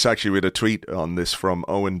enjoyed this actually with a tweet on this from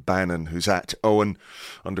Owen Bannon, who's at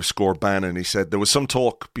Owen_Bannon. He said, there was some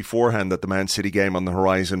talk beforehand that the Man City game on the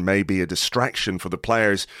horizon may be a distraction for the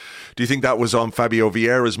players. Do you think that was on Fabio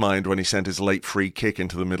Vieira's mind when he sent his late free kick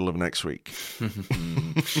into the middle of next week?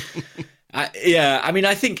 Yeah, I mean,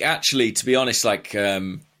 I think actually, to be honest, like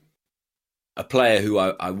a player who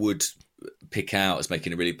I would pick out as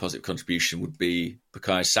making a really positive contribution would be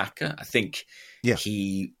Bukayo Saka. I think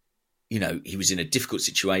he was in a difficult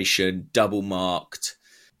situation, double marked,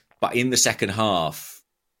 but in the second half,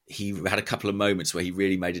 he had a couple of moments where he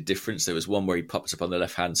really made a difference. There was one where he popped up on the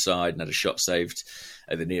left-hand side and had a shot saved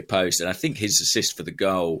at the near post. And I think his assist for the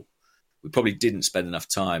goal, we probably didn't spend enough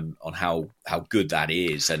time on how good that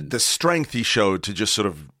is. And the strength he showed to just sort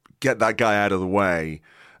of get that guy out of the way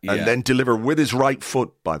and then deliver with his right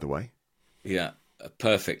foot, by the way. Yeah. A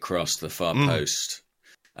perfect cross to the far post.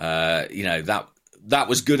 That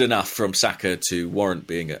was good enough from Saka to warrant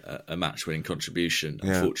being a match-winning contribution.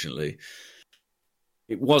 Unfortunately,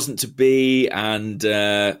 it wasn't to be, and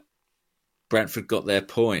Brentford got their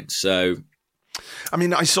point. So, I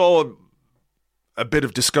mean, I saw a bit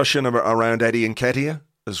of discussion around Eddie Nketiah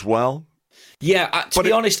as well. Yeah, to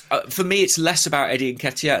be honest, for me, it's less about Eddie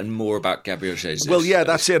Nketiah and more about Gabriel Jesus. Well, yeah,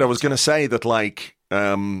 that's it. I was going to say that, like,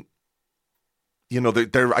 I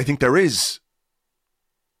think there is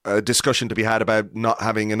a discussion to be had about not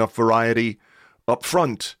having enough variety up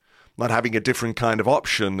front, not having a different kind of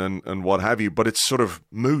option and what have you. But it's sort of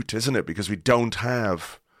moot, isn't it? Because we don't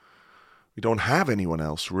have anyone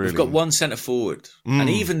else, really. We've got one centre forward. And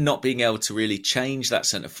even not being able to really change that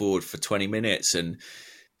centre forward for 20 minutes and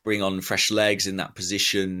bring on fresh legs in that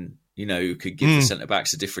position, who could give the centre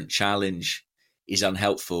backs a different challenge, is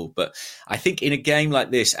unhelpful. But I think in a game like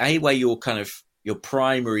this, where your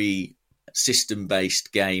primary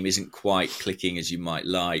system-based game isn't quite clicking as you might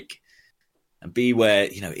like, and B, where,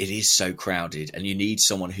 it is so crowded and you need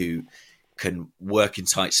someone who can work in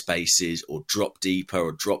tight spaces or drop deeper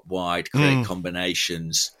or drop wide, create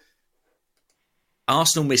combinations.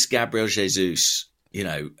 Arsenal miss Gabriel Jesus,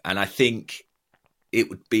 and I think it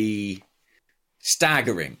would be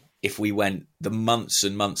staggering if we went the months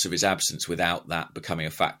and months of his absence without that becoming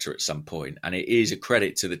a factor at some point. And it is a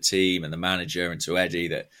credit to the team and the manager and to Eddie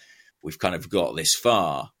that we've kind of got this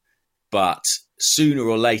far. But sooner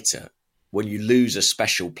or later, when you lose a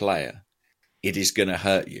special player, it is going to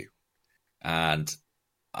hurt you. And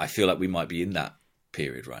I feel like we might be in that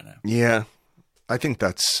period right now. Yeah, I think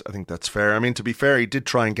that's fair. I mean, to be fair, he did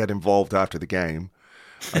try and get involved after the game.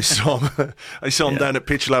 I saw him down at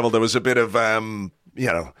pitch level. There was a bit of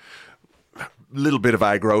little bit of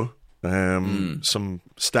aggro. Some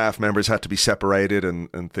staff members had to be separated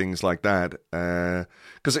and things like that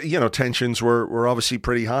because tensions were obviously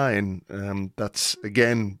pretty high, and that's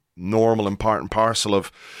again normal and part and parcel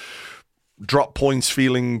of drop points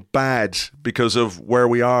feeling bad because of where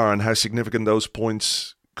we are and how significant those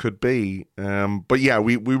points could be. But yeah,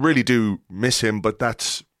 we really do miss him, but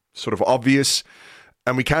that's sort of obvious.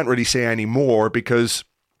 And we can't really say any more because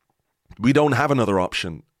we don't have another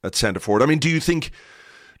option at centre forward. I mean, do you think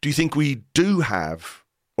we do have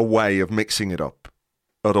a way of mixing it up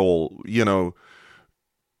at all?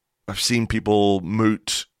 I've seen people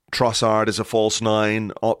moot Trossard as a false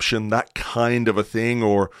nine option, that kind of a thing,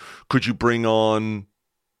 or could you bring on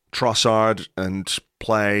Trossard and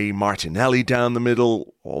play Martinelli down the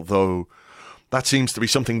middle? Although that seems to be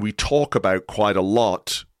something we talk about quite a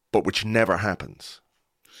lot, but which never happens.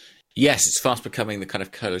 Yes, it's fast becoming the kind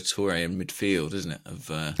of Kolo Touré in midfield, isn't it, of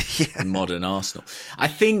modern Arsenal. I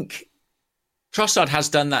think Trossard has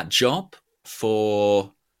done that job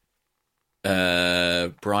for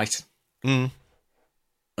Brighton.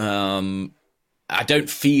 I don't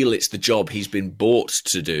feel it's the job he's been bought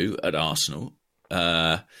to do at Arsenal.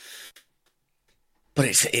 But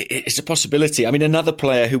it's a possibility. I mean, another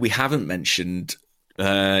player who we haven't mentioned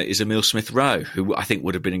is Emile Smith-Rowe, who I think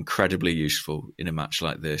would have been incredibly useful in a match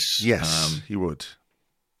like this. Yes, he would.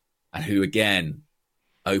 And who, again,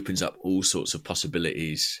 opens up all sorts of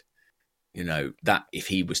possibilities that if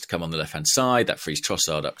he was to come on the left-hand side, that frees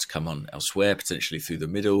Trossard up to come on elsewhere, potentially through the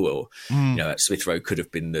middle, or, Smith Rowe could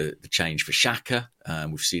have been the change for Xhaka.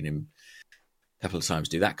 We've seen him a couple of times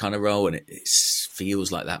do that kind of role, and it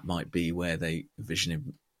feels like that might be where they envision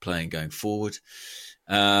him playing going forward.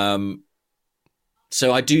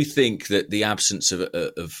 So I do think that the absence of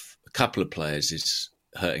a couple of players is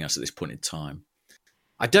hurting us at this point in time.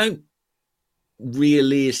 I don't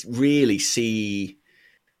really see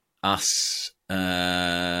us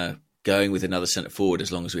going with another centre forward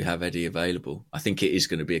as long as we have Eddie available. I think it is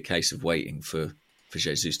going to be a case of waiting for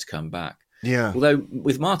Jesus to come back. Yeah. Although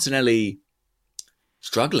with Martinelli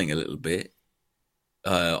struggling a little bit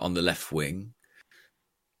on the left wing,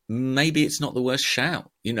 maybe it's not the worst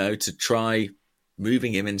shout, to try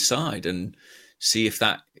moving him inside and see if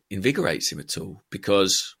that invigorates him at all.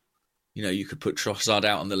 Because, you could put Trossard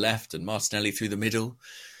out on the left and Martinelli through the middle.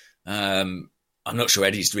 I'm not sure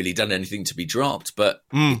Eddie's really done anything to be dropped, but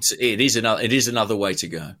it is another way to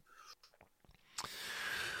go.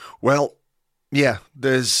 Well, yeah,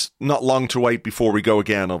 there's not long to wait before we go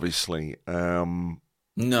again, obviously.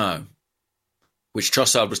 No. Which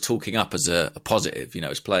Trossard was talking up as a positive,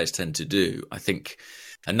 as players tend to do. I think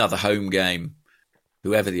another home game,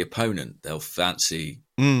 whoever the opponent, they'll fancy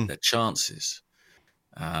their chances.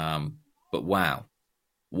 But wow,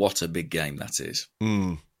 what a big game that is.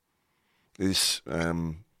 Is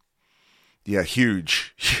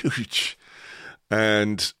huge.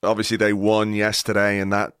 And obviously they won yesterday,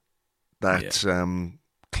 and that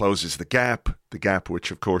closes the gap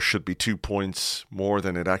which of course should be 2 points more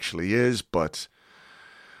than it actually is, but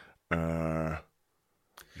we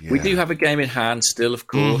do have a game in hand still, of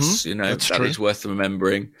course. That's that true. is worth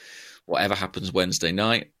remembering. Whatever happens Wednesday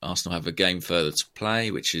night, Arsenal have a game further to play,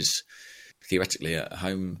 which is theoretically a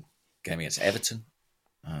home game against Everton.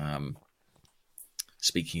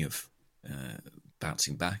 Speaking of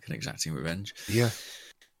bouncing back and exacting revenge. Yeah.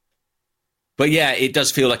 But yeah, it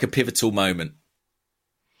does feel like a pivotal moment.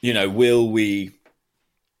 Will we,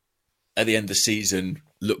 at the end of the season,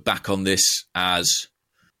 look back on this as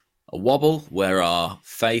a wobble where our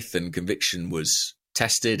faith and conviction was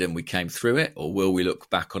tested and we came through it? Or will we look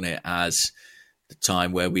back on it as the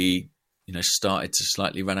time where we, started to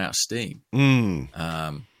slightly run out of steam?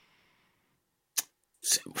 Time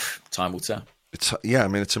will tell.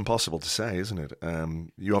 It's impossible to say, isn't it?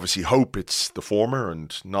 You obviously hope it's the former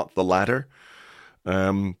and not the latter.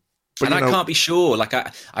 But I can't be sure.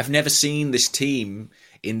 I've never seen this team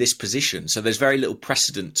in this position, so there's very little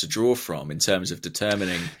precedent to draw from in terms of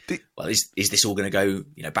determining. Is this all going to go,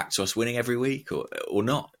 back to us winning every week or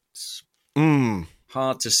not? It's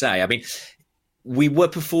hard to say. I mean, we were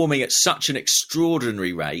performing at such an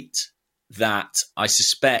extraordinary rate that I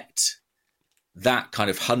suspect that kind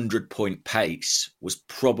of 100-point pace was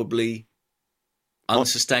probably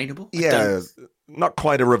unsustainable. Yeah, not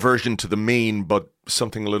quite a reversion to the mean, but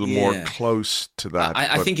something a little more close to that.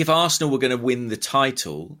 I think if Arsenal were going to win the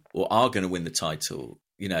title, or are going to win the title,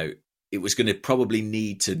 it was going to probably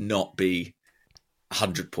need to not be a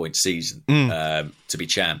 100-point season to be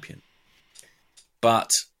champion. But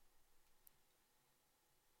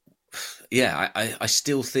yeah, I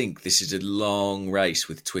still think this is a long race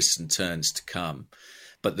with twists and turns to come.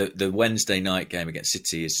 But the Wednesday night game against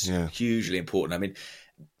City is hugely important. I mean,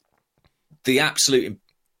 the absolute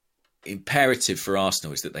imperative for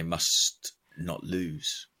Arsenal is that they must not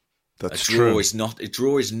lose. That's a draw true. A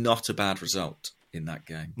draw is not a bad result in that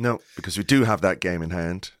game. No, because we do have that game in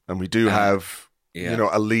hand, and we do have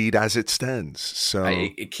a lead as it stands. So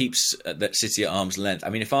it keeps that City at arm's length. I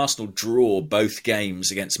mean, if Arsenal draw both games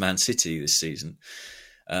against Man City this season,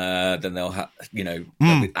 then they'll have,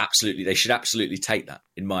 they should absolutely take that,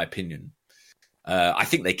 in my opinion. I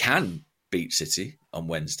think they can beat City on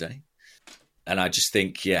Wednesday. And I just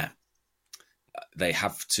think, they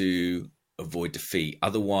have to avoid defeat.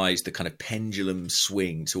 Otherwise, the kind of pendulum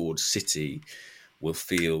swing towards City will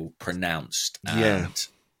feel pronounced. And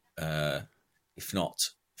if not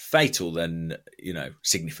fatal, then,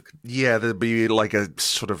 significant. Yeah, there'll be like a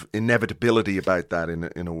sort of inevitability about that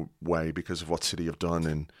in a way because of what City have done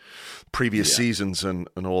in previous seasons and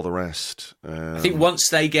all the rest. I think once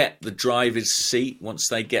they get the driver's seat, once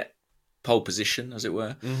they get pole position, as it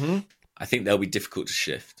were, I think they'll be difficult to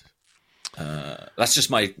shift. That's just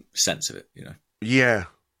my sense of it, Yeah.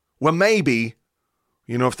 Well, maybe,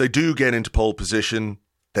 if they do get into pole position,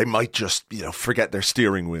 they might just, forget their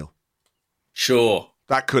steering wheel. Sure.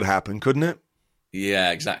 That could happen, couldn't it?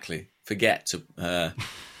 Yeah, exactly. Forget to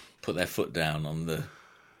put their foot down on the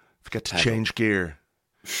Forget to change gear.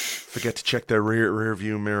 forget to check their rear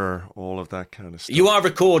view mirror, all of that kind of stuff. You are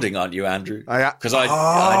recording, aren't you, Andrew? Because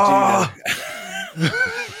I do know.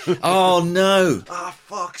 Oh, no. Oh,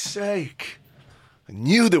 fuck's sake. I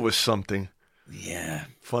knew there was something. Yeah.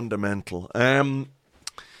 Fundamental.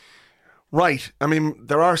 Right. I mean,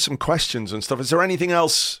 there are some questions and stuff. Is there anything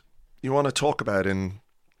else you want to talk about in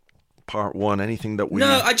part one? Anything that we...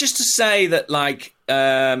 No, just to say that, like,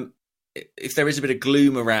 if there is a bit of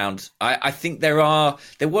gloom around, I think there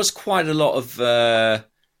was quite a lot of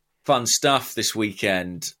fun stuff this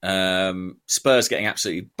weekend. Spurs getting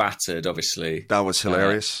absolutely battered, obviously. That was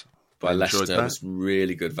hilarious. By Leicester. It was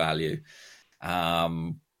really good value.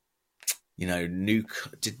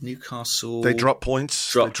 Did Newcastle... They dropped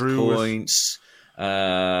points. Dropped points.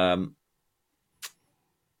 I'm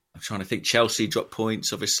trying to think. Chelsea dropped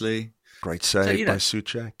points, obviously. Great save by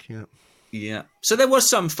Souček, yeah. Yeah. So there was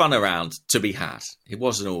some fun around to be had. It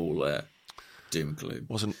wasn't all doom and gloom.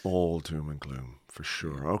 Wasn't all doom and gloom, for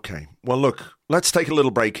sure. Okay. Well, look, let's take a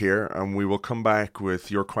little break here and we will come back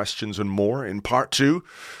with your questions and more in part two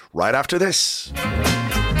right after this.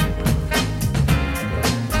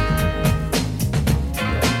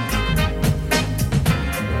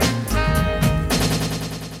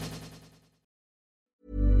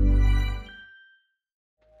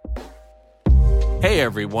 Hey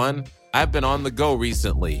everyone, I've been on the go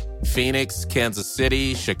recently. Phoenix, Kansas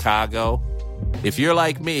City, Chicago. If you're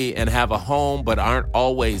like me and have a home but aren't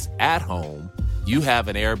always at home, you have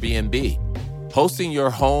an Airbnb. Hosting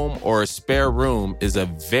your home or a spare room is a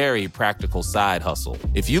very practical side hustle.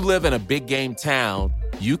 If you live in a big game town,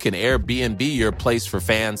 you can Airbnb your place for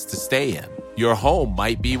fans to stay in. Your home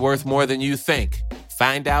might be worth more than you think.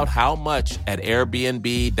 Find out how much at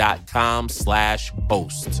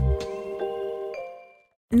airbnb.com/host.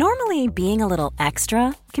 Normally, being a little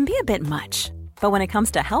extra can be a bit much. But when it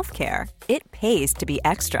comes to healthcare, it pays to be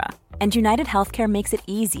extra. And United Healthcare makes it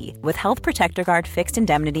easy with Health Protector Guard fixed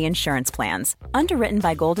indemnity insurance plans. Underwritten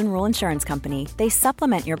by Golden Rule Insurance Company, they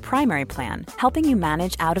supplement your primary plan, helping you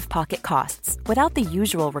manage out-of-pocket costs without the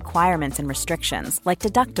usual requirements and restrictions like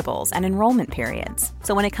deductibles and enrollment periods.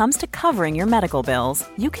 So when it comes to covering your medical bills,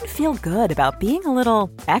 you can feel good about being a little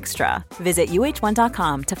extra. Visit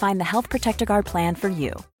uh1.com to find the Health Protector Guard plan for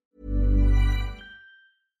you.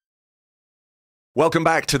 Welcome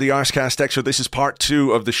back to the Arscast Extra. This is part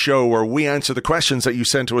two of the show where we answer the questions that you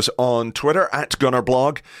sent to us on Twitter at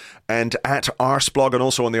GunnerBlog and at Arsblog, and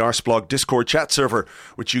also on the Arsblog Discord chat server,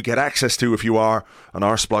 which you get access to if you are an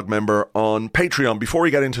Arsblog member on Patreon. Before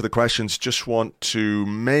we get into the questions, just want to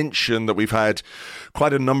mention that we've had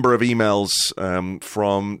quite a number of emails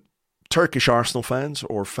from Turkish Arsenal fans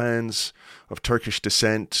or fans of Turkish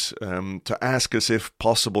descent to ask us, if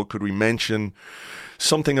possible, could we mention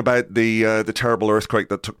something about the terrible earthquake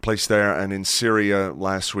that took place there and in Syria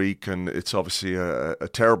last week. And it's obviously a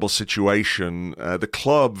terrible situation. The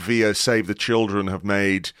club, via Save the Children, have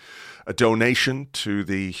made a donation to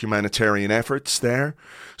the humanitarian efforts there.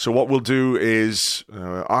 So what we'll do is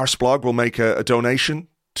Arsblog will make a donation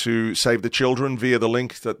to Save the Children via the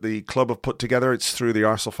link that the club have put together. It's through the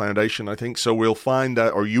Arsenal Foundation, I think. So we'll find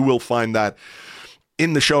that, or you will find that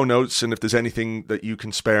in the show notes. And if there's anything that you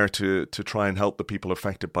can spare to try and help the people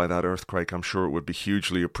affected by that earthquake, I'm sure it would be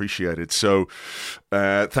hugely appreciated. So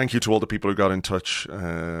thank you to all the people who got in touch,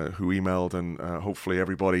 who emailed, and hopefully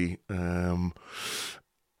everybody in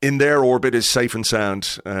their orbit is safe and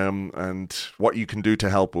sound. And what you can do to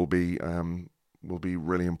help will be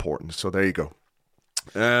really important. So there you go.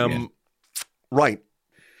 Right.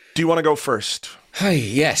 Do you want to go first? Hey,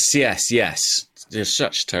 yes. There's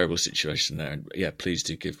such a terrible situation there. And yeah, please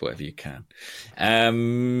do give whatever you can.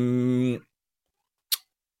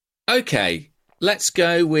 Okay, let's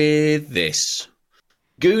go with this.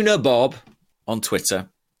 Gooner Bob on Twitter.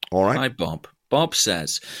 All right. Hi, Bob. Bob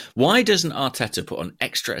says, why doesn't Arteta put on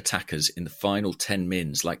extra attackers in the final 10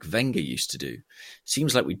 mins like Wenger used to do?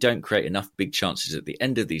 Seems like we don't create enough big chances at the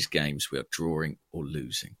end of these games. We are drawing or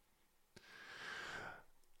losing.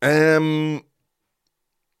 Can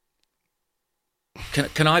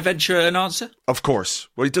I venture an answer? Of course.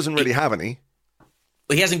 Well, he doesn't really have any.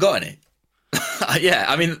 Well, he hasn't got any. Yeah,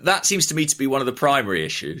 I mean, that seems to me to be one of the primary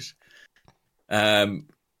issues.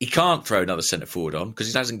 He can't throw another centre forward on because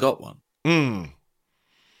he hasn't got one.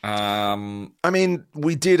 I mean,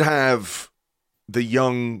 we did have the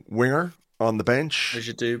young winger on the bench.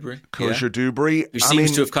 Kosher Dubry. Who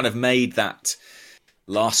seems to have kind of made that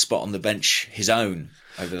last spot on the bench his own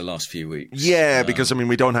over the last few weeks. Yeah, because, I mean,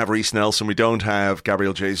 we don't have Reece Nelson. We don't have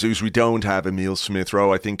Gabriel Jesus. We don't have Emile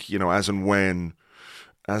Smith-Rowe. I think, as and when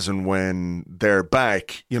as and when they're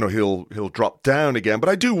back, he'll drop down again. But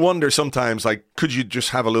I do wonder sometimes, like, could you just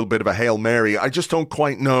have a little bit of a Hail Mary? I just don't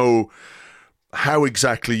quite know how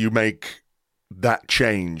exactly you make that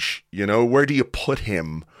change. Where do you put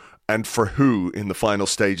him and for who in the final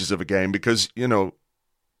stages of a game? Because,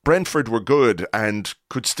 Brentford were good and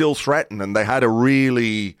could still threaten, and they had a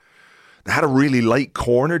really late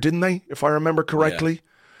corner, didn't they? If I remember correctly. Yeah.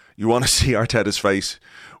 You want to see Arteta's face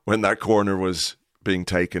when that corner was being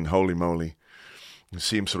taken. Holy moly. You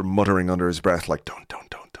see him sort of muttering under his breath like, don't.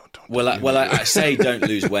 Well, I say don't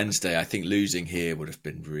lose Wednesday. I think losing here would have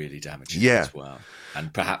been really damaging as well.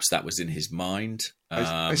 And perhaps that was in his mind.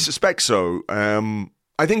 I suspect so.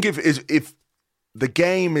 I think if the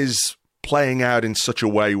game is playing out in such a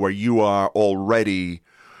way where you are already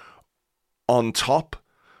on top,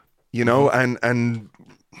 and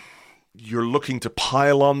you're looking to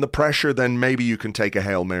pile on the pressure, then maybe you can take a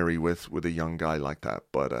Hail Mary with a young guy like that.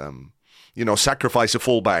 But, sacrifice a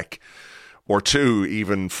fullback or two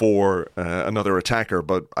even for another attacker.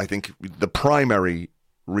 But I think the primary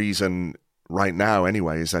reason right now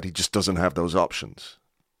anyway is that he just doesn't have those options.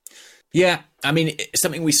 Yeah, I mean, it's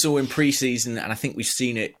something we saw in pre-season, and I think we've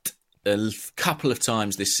seen it a couple of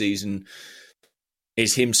times this season,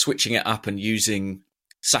 is him switching it up and using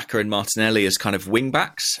Saka and Martinelli as kind of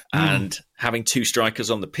wing-backs and having two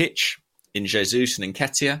strikers on the pitch in Jesus and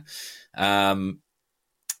Nketiah.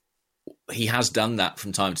 He has done that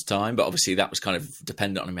from time to time, but obviously that was kind of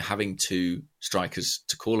dependent on him having two strikers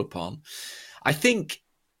to call upon. I think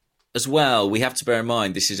as well, we have to bear in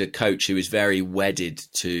mind this is a coach who is very wedded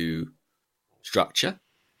to structure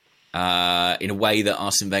in a way that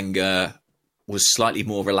Arsene Wenger was slightly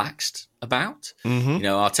more relaxed about. Mm-hmm.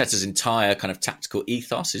 Arteta's entire kind of tactical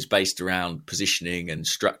ethos is based around positioning and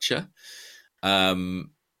structure,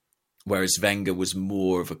 whereas Wenger was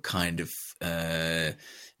more of a kind of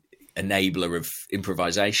enabler of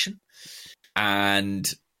improvisation. And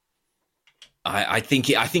I think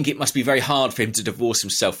it must be very hard for him to divorce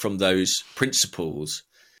himself from those principles.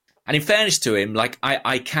 And in fairness to him, like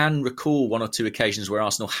I can recall one or two occasions where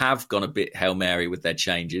Arsenal have gone a bit Hail Mary with their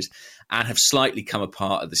changes and have slightly come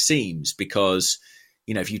apart at the seams because,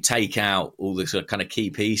 if you take out all the sort of kind of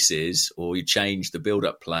key pieces or you change the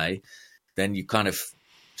build-up play, then you kind of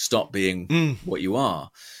stop being what you are.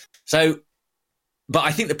 So, but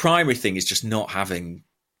I think the primary thing is just not having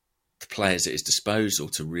the players at his disposal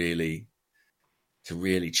to really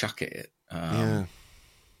chuck at it.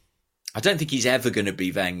 I don't think he's ever going to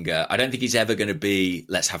be Wenger. I don't think he's ever going to be,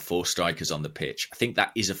 let's have four strikers on the pitch. I think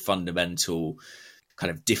that is a fundamental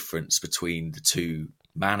kind of difference between the two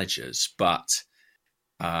managers. But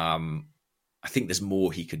I think there's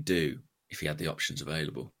more he could do if he had the options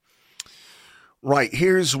available. Right.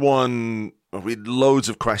 Here's one with loads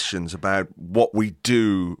of questions about what we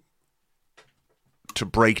do to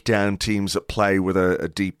break down teams that play with a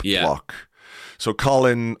deep block. So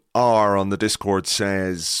Colin R on the Discord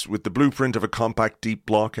says, with the blueprint of a compact deep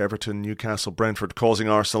block, Everton, Newcastle, Brentford causing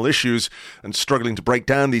Arsenal issues and struggling to break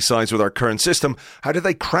down these sides with our current system, how do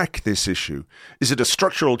they crack this issue? Is it a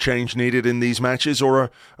structural change needed in these matches or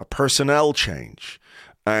a personnel change?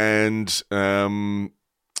 And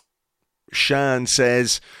Shan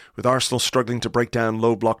says, with Arsenal struggling to break down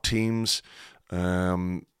low block teams,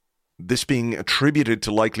 this being attributed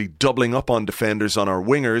to likely doubling up on defenders on our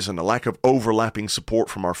wingers and a lack of overlapping support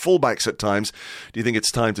from our fullbacks at times, do you think it's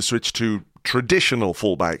time to switch to traditional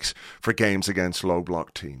fullbacks for games against low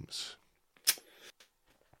block teams?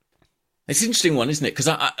 It's an interesting one, isn't it? Because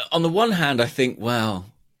on the one hand, I think, well,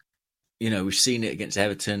 we've seen it against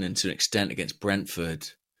Everton and to an extent against Brentford.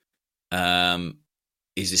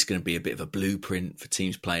 Is this going to be a bit of a blueprint for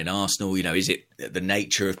teams playing Arsenal? Is it the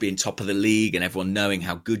nature of being top of the league and everyone knowing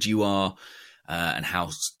how good you are and how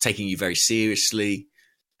taking you very seriously?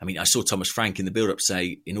 I mean, I saw Thomas Frank in the build-up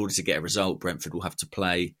say, in order to get a result, Brentford will have to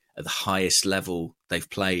play at the highest level they've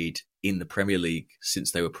played in the Premier League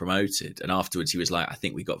since they were promoted. And afterwards, he was like, I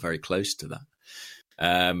think we got very close to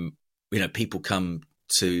that. People come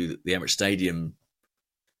to the Emirates Stadium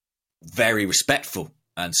very respectful.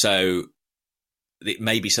 And so it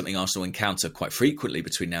may be something Arsenal encounter quite frequently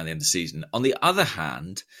between now and the end of the season. On the other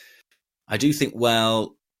hand, I do think,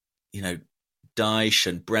 Dyche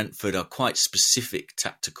and Brentford are quite specific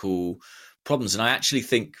tactical problems. And I actually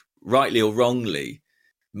think, rightly or wrongly,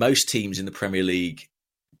 most teams in the Premier League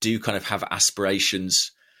do kind of have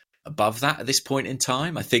aspirations above that at this point in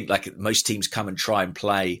time. I think like most teams come and try and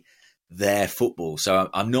play their football.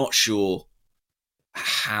 So I'm not sure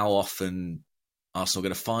how often Arsenal are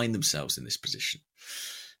going to find themselves in this position.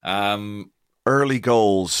 Early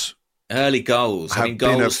goals Early goals. I mean,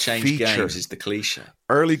 goals change feature. Games is the cliche.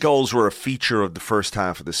 Early goals were a feature of the first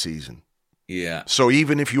half of the season. Yeah. So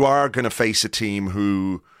even if you are going to face a team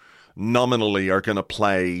who nominally are going to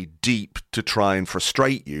play deep to try and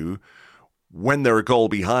frustrate you, when they're a goal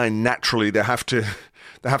behind, naturally they have to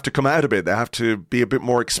come out a bit. They have to be a bit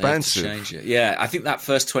more expansive. Change it. Yeah, I think that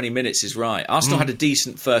first 20 minutes is right. Arsenal had a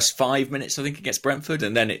decent first 5 minutes, I think, against Brentford,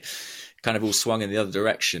 and then it kind of all swung in the other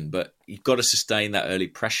direction. But you've got to sustain that early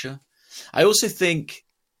pressure. I also think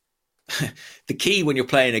the key when you're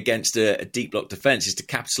playing against a deep block defence is to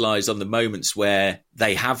capitalise on the moments where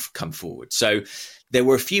they have come forward. So there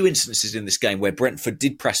were a few instances in this game where Brentford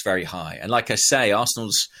did press very high. And like I say,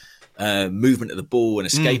 Arsenal's movement of the ball and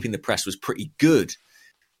escaping the press was pretty good.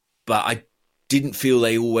 But I didn't feel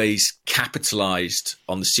they always capitalised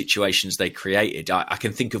on the situations they created. I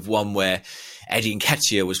can think of one where Eddie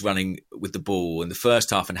Nketiah was running with the ball in the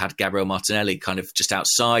first half and had Gabriel Martinelli kind of just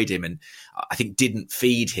outside him, and I think didn't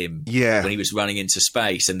feed him when he was running into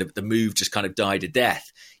space, and the move just kind of died a death.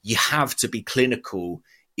 You have to be clinical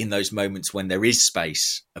in those moments when there is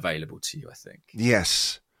space available to you, I think.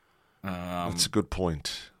 Yes. That's a good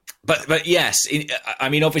point. But yes, I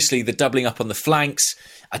mean, obviously the doubling up on the flanks,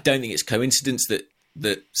 I don't think it's coincidence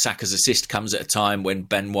that Saka's assist comes at a time when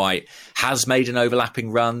Ben White has made an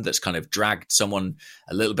overlapping run that's kind of dragged someone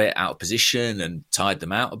a little bit out of position and tired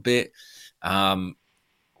them out a bit.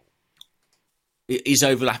 Is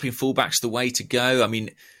overlapping fullbacks the way to go? I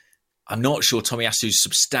mean, I'm not sure Tomiyasu's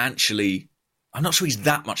I'm not sure he's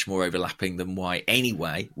that much more overlapping than White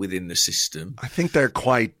anyway within the system. I think they're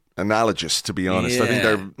quite analogous, to be honest. Yeah. I think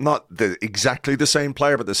they're not exactly the same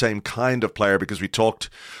player, but the same kind of player, because we talked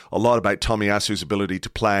a lot about Tomiyasu's ability to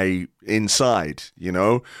play inside,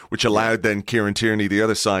 which allowed then Kieran Tierney, the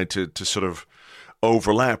other side, to sort of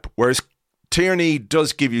overlap. Whereas Tierney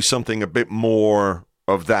does give you something a bit more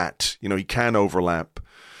of that. He can overlap.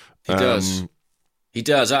 He does. He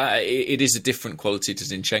does. It is a different quality to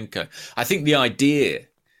Zinchenko. I think the idea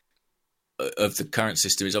of the current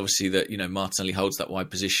system is obviously that, Martinelli holds that wide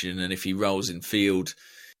position, and if he rolls in field,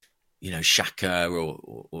 Xhaka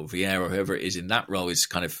or Vieira or whoever it is in that role is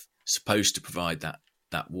kind of supposed to provide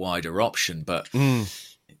that wider option. But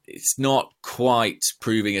it's not quite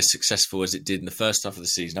proving as successful as it did in the first half of the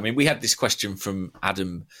season. I mean, we had this question from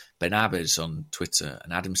Adam Benabez on Twitter,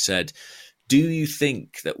 and Adam said, do you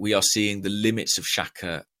think that we are seeing the limits of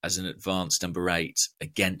Xhaka as an advanced number 8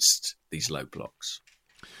 against these low blocks?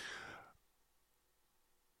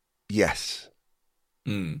 Yes.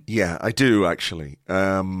 Yeah, I do, actually.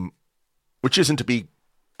 Which isn't to be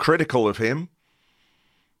critical of him,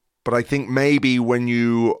 but I think maybe when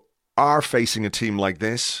you are facing a team like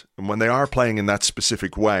this, and when they are playing in that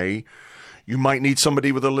specific way, you might need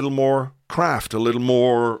somebody with a little more craft, a little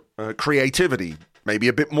more creativity, maybe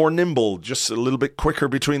a bit more nimble, just a little bit quicker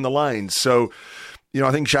between the lines. So,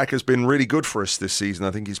 I think Xhaka's been really good for us this season.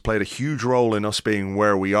 I think he's played a huge role in us being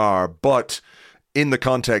where we are, but in the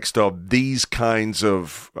context of these kinds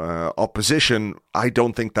of opposition, I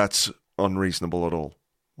don't think that's unreasonable at all.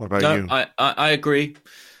 What about you? I agree.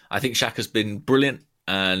 I think Xhaka's been brilliant,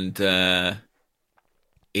 and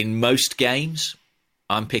in most games,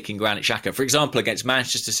 I'm picking Granit Xhaka. For example, against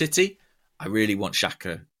Manchester City, I really want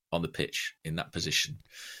Xhaka on the pitch in that position.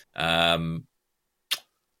 But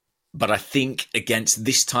I think against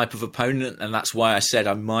this type of opponent, and that's why I said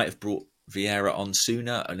I might have brought Vieira on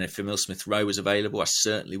sooner, and if Emile Smith-Rowe was available, I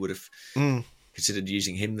certainly would have considered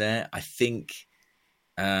using him there. I think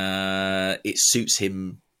it suits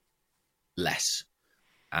him less.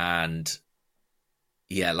 And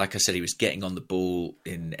yeah, like I said, he was getting on the ball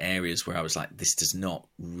in areas where I was like, this does not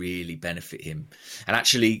really benefit him. And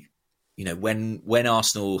actually, when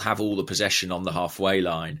Arsenal have all the possession on the halfway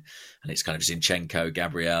line, and it's kind of Zinchenko,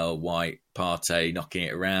 Gabriel, White, Partey knocking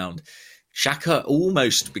it around, Xhaka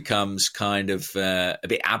almost becomes kind of a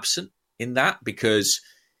bit absent in that, because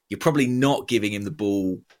you're probably not giving him the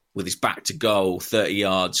ball with his back to goal 30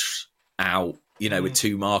 yards out, with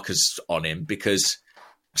two markers on him, because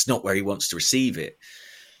it's not where he wants to receive it.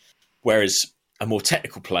 Whereas a more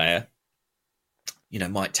technical player,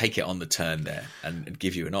 might take it on the turn there and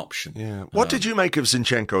give you an option. Yeah. What did you make of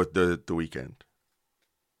Zinchenko at the weekend?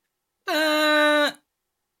 I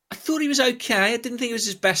thought he was okay. I didn't think it was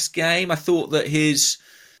his best game. I thought his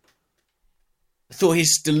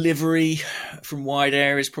delivery from wide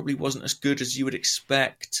areas probably wasn't as good as you would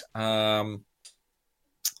expect. I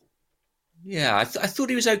thought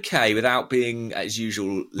he was okay without being at his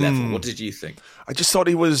usual level. What did you think? I just thought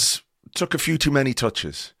he took a few too many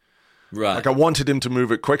touches. Right. Like, I wanted him to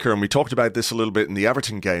move it quicker, and we talked about this a little bit in the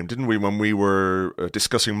Everton game, didn't we, when we were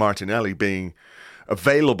discussing Martinelli being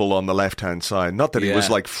available on the left-hand side. Not that he was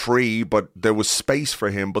like free, but there was space for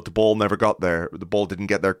him, but the ball never got there. The ball didn't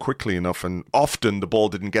get there quickly enough, and often the ball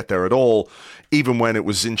didn't get there at all, even when it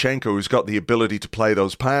was Zinchenko who's got the ability to play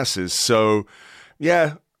those passes. So,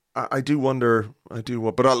 yeah, I do wonder. But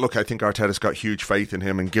look, I think Arteta's got huge faith in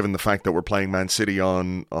him, and given the fact that we're playing Man City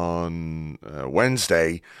on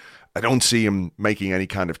Wednesday, I don't see him making any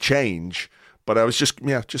kind of change. But I was just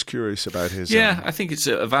curious about his... Yeah, I think it's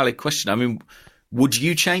a valid question. I mean, would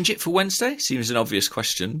you change it for Wednesday? Seems an obvious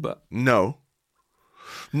question, but... No,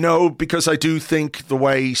 because I do think the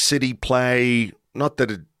way City play, not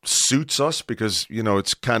that it suits us, because,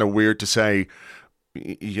 it's kind of weird to say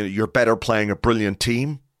you're better playing a brilliant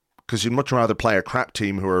team, because you'd much rather play a crap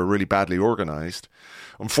team who are really badly organised.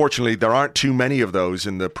 Unfortunately, there aren't too many of those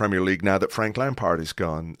in the Premier League now that Frank Lampard is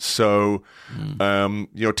gone. So,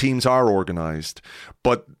 teams are organised.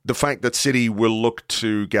 But the fact that City will look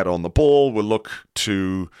to get on the ball, will look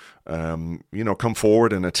to, come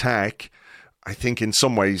forward and attack, I think in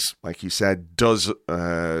some ways, like you said, does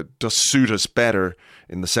suit us better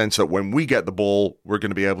in the sense that when we get the ball, we're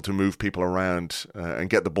going to be able to move people around and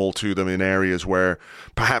get the ball to them in areas where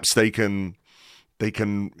perhaps they can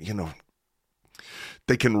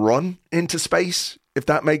run into space, if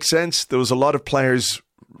that makes sense. There was a lot of players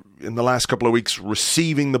in the last couple of weeks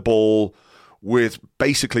receiving the ball with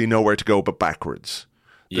basically nowhere to go but backwards.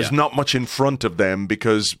 There's not much in front of them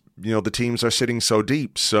because, the teams are sitting so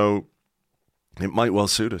deep. So it might well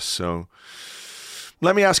suit us. So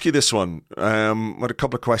let me ask you this one. With a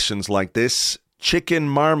couple of questions like this. Chicken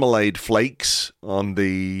Marmalade Flakes on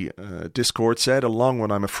the Discord said, a long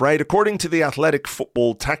one, I'm afraid. According to the Athletic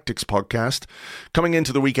Football Tactics podcast, coming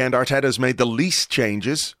into the weekend, Arteta has made the least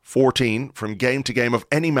changes, 14, from game to game of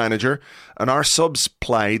any manager, and our subs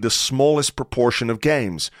play the smallest proportion of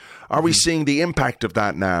games. Are we seeing the impact of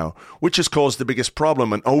that now? Which has caused the biggest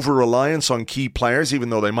problem? An over-reliance on key players, even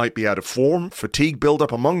though they might be out of form, fatigue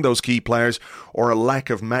build-up among those key players, or a lack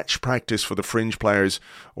of match practice for the fringe players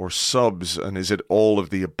or subs? And is it all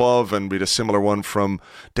of the above? And we had a similar one from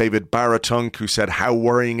David Baratunk, who said, how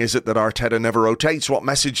worrying is it that Arteta never rotates? What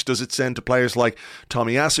message does it send to players like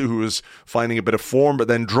Tomiyasu, who is finding a bit of form but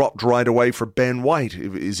then dropped right away for Ben White?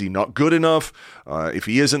 Is he not good enough? If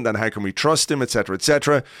he isn't, then how can we trust him, etc.,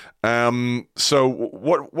 etc.? So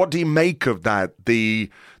what do you make of that? The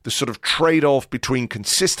sort of trade-off between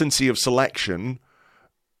consistency of selection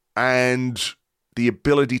and the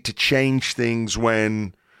ability to change things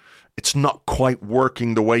when it's not quite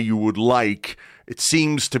working the way you would like. It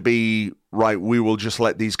seems to be, right, we will just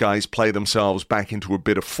let these guys play themselves back into a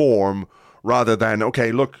bit of form rather than,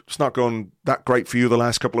 okay, look, it's not going that great for you the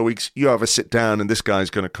last couple of weeks. You have a sit down and this guy's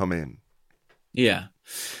going to come in. Yeah.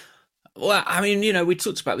 Well, I mean, we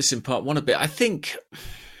talked about this in part one a bit. I think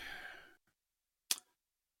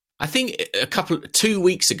 2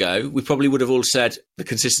 weeks ago, we probably would have all said the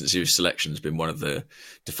consistency of selection has been one of the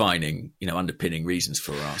defining, underpinning reasons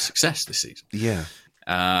for our success this season. Yeah.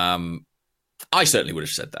 I certainly would have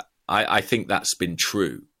said that. I think that's been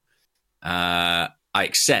true. I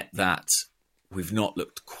accept that we've not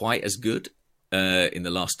looked quite as good in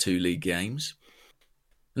the last two league games.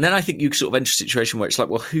 And then I think you sort of enter a situation where it's like,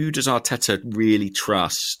 well, who does Arteta really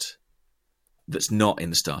trust that's not in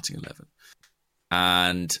the starting 11?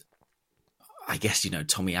 And I guess,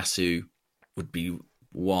 Tomiyasu would be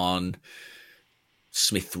one.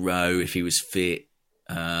 Smith Rowe, if he was fit.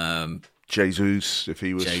 Jesus, if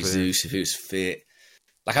he was fit.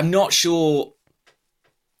 Like, I'm not sure.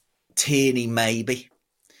 Tierney, maybe.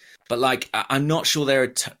 But, I'm not sure there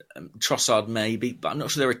are... Trossard, maybe. But I'm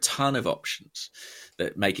not sure there are a ton of options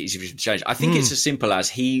that make it easy for him to change. I think it's as simple as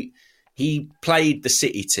he played the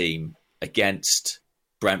City team against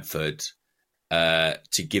Brentford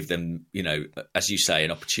to give them, as you say,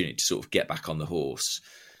 an opportunity to sort of get back on the horse.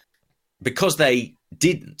 Because they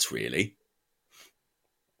didn't really,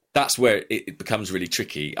 that's where it becomes really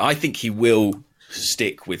tricky. I think he will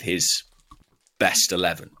stick with his best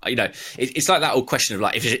 11. It's like that old question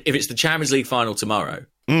of if it's the Champions League final tomorrow,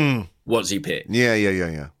 what does he pick?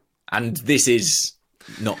 Yeah. And this is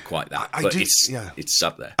not quite that, it's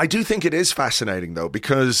up there. I do think it is fascinating, though,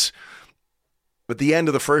 because at the end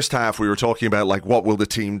of the first half, we were talking about, what will the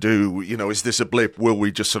team do? Is this a blip? Will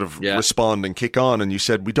we just sort of respond and kick on? And you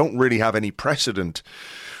said, we don't really have any precedent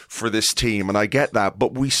for this team, and I get that,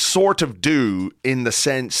 but we sort of do in the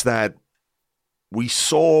sense that we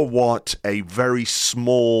saw what a very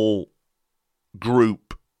small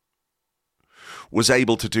group was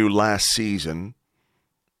able to do last season,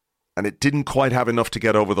 and it didn't quite have enough to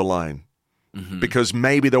get over the line. Mm-hmm. Because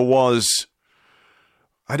maybe there was,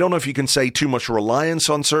 I don't know if you can say too much reliance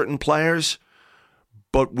on certain players,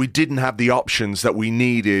 but we didn't have the options that we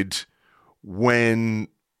needed when,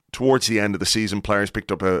 towards the end of the season, players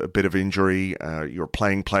picked up a bit of injury. You're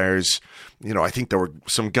playing players. You know, I think there were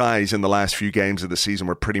some guys in the last few games of the season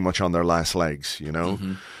were pretty much on their last legs, you know.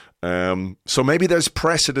 Mm-hmm. So maybe there's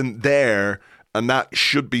precedent there, and that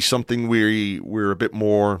should be something we're a bit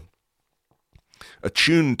more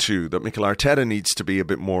attuned to, that Mikel Arteta needs to be a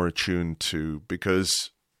bit more attuned to,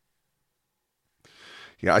 because,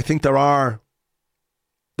 yeah, I think there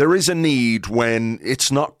is a need when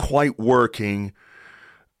it's not quite working.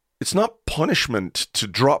 It's not punishment to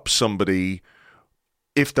drop somebody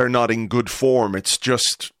if they're not in good form. It's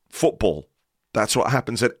just football. That's what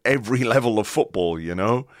happens at every level of football, you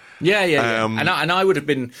know? Yeah. And I would have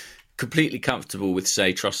been completely comfortable with,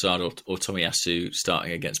 say, Trossard or Tomiyasu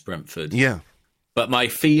starting against Brentford. Yeah. But my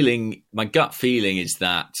gut feeling is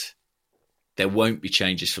that there won't be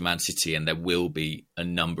changes for Man City, and there will be a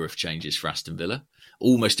number of changes for Aston Villa,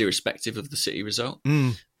 almost irrespective of the City result.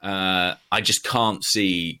 I just can't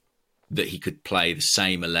see that he could play the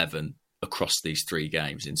same 11 across these 3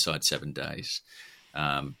 games inside 7 days.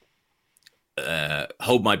 Hold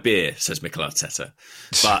my beer, says Mikel Arteta.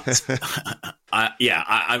 But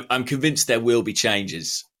I'm convinced there will be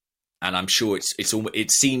changes, and I'm sure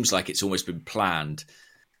it seems like it's almost been planned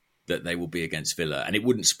that they will be against Villa. And it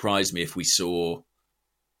wouldn't surprise me if we saw,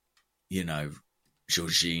 you know,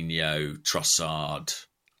 Jorginho, Trossard,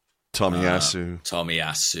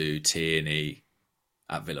 Tomiyasu, Tierney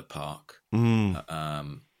at Villa Park.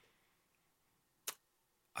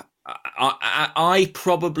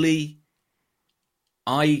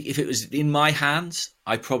 If it was in my hands,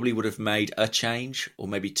 I probably would have made a change or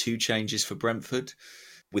maybe 2 changes for Brentford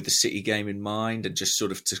with the City game in mind, and just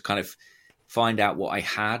sort of to kind of find out what I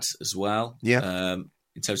had as well. In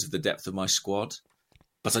terms of the depth of my squad.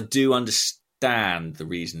 But I do understand the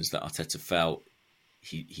reasons that Arteta felt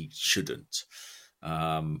he shouldn't.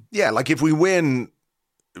 Like if we win,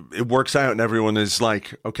 it works out and everyone is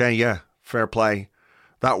like, okay, yeah, fair play.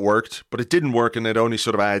 That worked, but it didn't work, and it only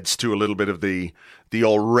sort of adds to a little bit of the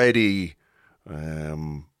already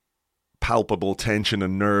palpable tension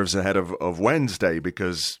and nerves ahead of Wednesday,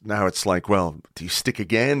 because now it's like, well, do you stick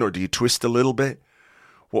again or do you twist a little bit?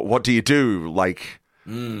 What do you do? Like,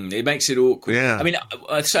 it makes it awkward. Yeah. I mean,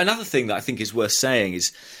 so another thing that I think is worth saying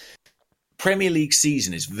is Premier League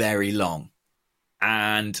season is very long,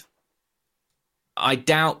 and I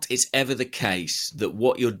doubt it's ever the case that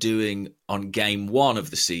what you're doing on game 1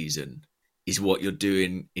 of the season is what you're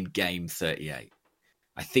doing in game 38.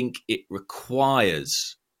 I think it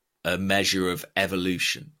requires a measure of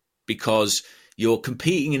evolution, because you're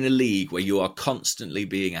competing in a league where you are constantly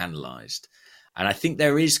being analysed. And I think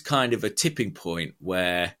there is kind of a tipping point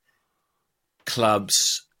where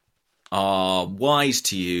clubs are wise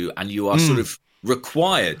to you and you are sort of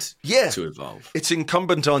required to evolve. It's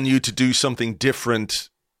incumbent on you to do something different,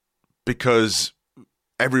 because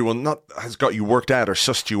everyone not has got you worked out or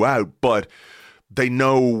sussed you out, but they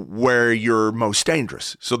know where you're most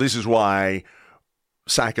dangerous. So this is why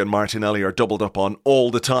Saka and Martinelli are doubled up on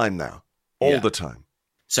all the time now. All the time.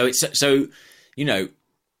 So you know,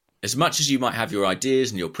 as much as you might have your ideas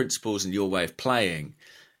and your principles and your way of playing,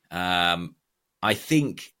 I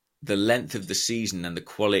think the length of the season and the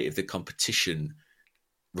quality of the competition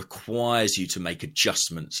requires you to make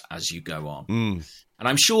adjustments as you go on. And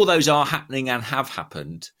I'm sure those are happening and have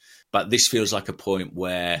happened, but this feels like a point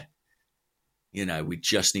where, you know, we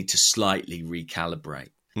just need to slightly recalibrate.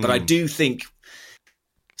 But I do think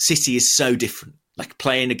City is so different. Like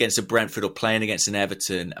playing against a Brentford or playing against an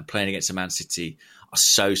Everton and playing against a Man City are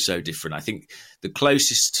so different. I think the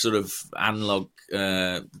closest sort of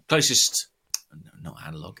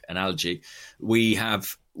analogy we have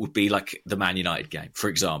would be like the Man United game, for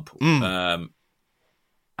example.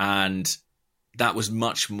 And that was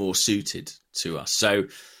much more suited to us. So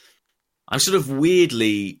I'm sort of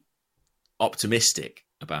weirdly optimistic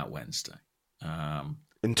about Wednesday.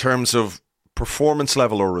 In terms of performance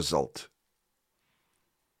level or result?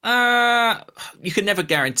 You can never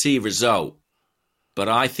guarantee a result, but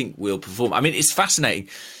I think we'll perform. I mean, it's fascinating.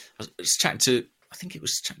 I was chatting to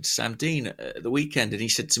Sam Dean at the weekend, and he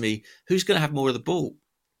said to me, who's going to have more of the ball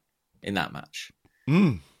in that match?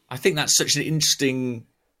 I think that's such an interesting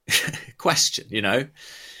question, you know.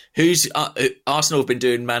 Arsenal have been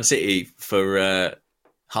doing Man City for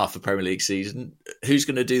half the Premier League season. Who's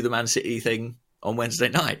going to do the Man City thing on Wednesday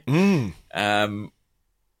night? Could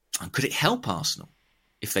it help Arsenal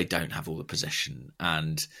if they don't have all the possession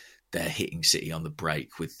and they're hitting City on the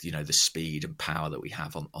break with, you know, the speed and power that we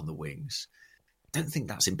have on the wings? I don't think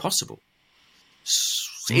that's impossible.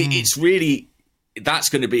 It's really, that's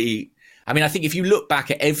going to be I mean, I think if you look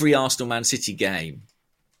back at every Arsenal-Man City game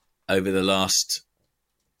over the last,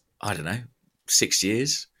 6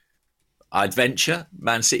 years, I'd venture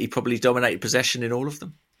Man City probably dominated possession in all of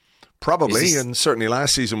them. Probably, and certainly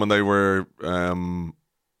last season when they were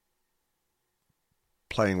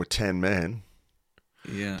playing with 10 men.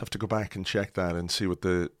 Yeah. I'd have to go back and check that and see what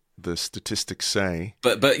the statistics say.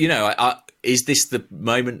 But is this the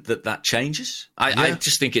moment that changes? I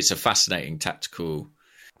just think it's a fascinating tactical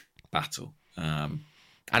battle. And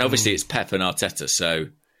obviously it's Pep and Arteta, so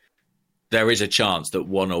there is a chance that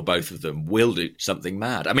one or both of them will do something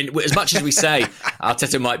mad. I mean, as much as we say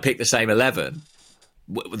Arteta might pick the same 11,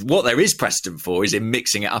 what there is precedent for is him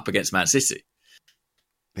mixing it up against Man City.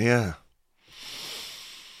 Yeah.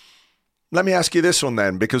 Let me ask you this one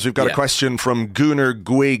then, because we've got a question from Gunnar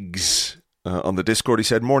Gwiggs on the Discord. He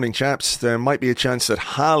said, "Morning, chaps. There might be a chance that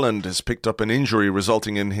Haaland has picked up an injury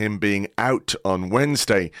resulting in him being out on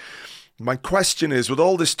Wednesday. My question is, with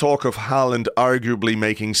all this talk of Haaland arguably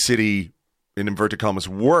making City, in inverted commas,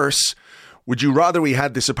 worse, would you rather we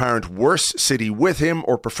had this apparent worse City with him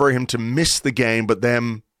or prefer him to miss the game but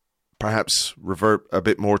then perhaps revert a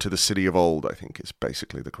bit more to the City of old?" I think is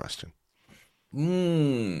basically the question.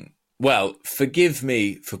 Well, forgive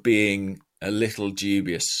me for being a little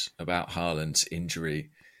dubious about Haaland's injury.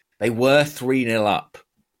 They were 3-0 up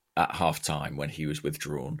at half-time when he was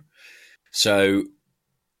withdrawn. So,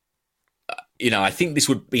 I think this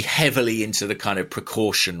would be heavily into the kind of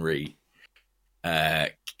precautionary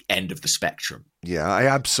end of the spectrum. Yeah, I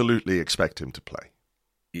absolutely expect him to play.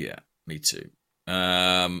 Yeah, me too.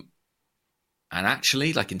 And actually,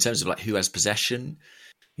 in terms of who has possession,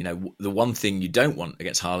 the one thing you don't want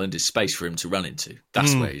against Haaland is space for him to run into.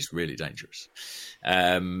 That's where he's really dangerous.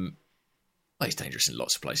 He's dangerous in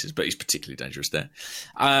lots of places, but he's particularly dangerous there.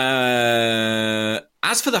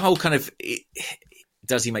 As for the whole kind of,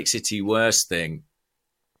 does he make City worse thing?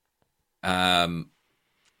 I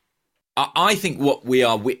think what we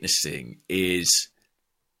are witnessing is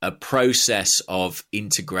a process of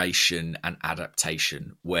integration and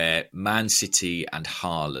adaptation where Man City and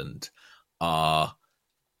Haaland are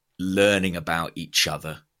learning about each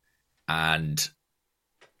other. And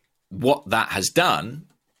what that has done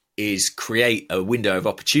is create a window of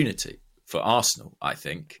opportunity for Arsenal, I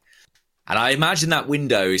think. And I imagine that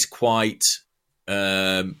window is quite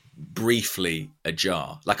briefly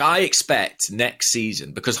ajar. I expect next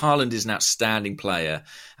season, because Haaland is an outstanding player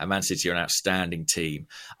and Man City are an outstanding team,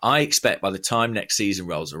 I expect by the time next season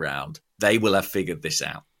rolls around, they will have figured this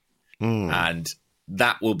out. And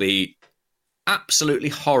that will be absolutely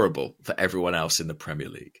horrible for everyone else in the Premier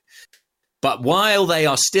League. But while they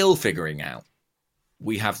are still figuring out,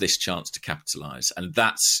 we have this chance to capitalise. And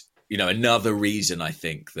that's, another reason I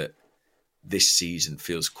think that this season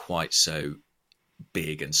feels quite so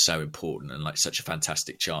big and so important and such a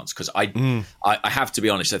fantastic chance. Because I have to be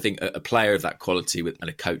honest, I think a player of that quality and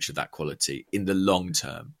a coach of that quality in the long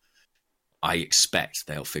term, I expect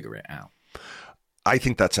they'll figure it out. I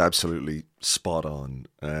think that's absolutely spot on.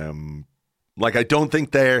 I don't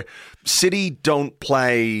think City don't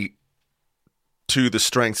play to the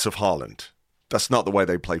strengths of Haaland. That's not the way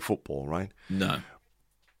they play football, right? No.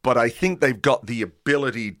 But I think they've got the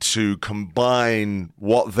ability to combine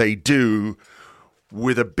what they do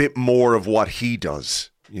with a bit more of what he does.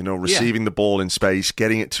 Receiving the ball in space,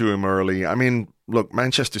 getting it to him early. I mean, look,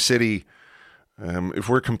 Manchester City, if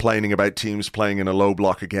we're complaining about teams playing in a low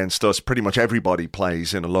block against us, pretty much everybody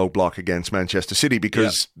plays in a low block against Manchester City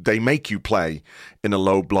because they make you play in a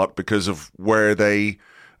low block because of where they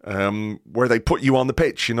put you on the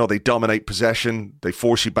pitch. They dominate possession, they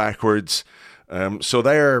force you backwards. So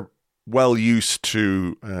they're well used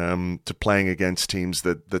to playing against teams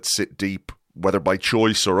that sit deep, whether by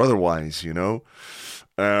choice or otherwise.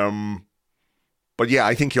 But yeah,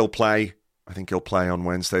 I think he'll play. I think he'll play on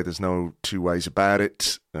Wednesday. There's no two ways about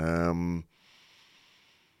it. We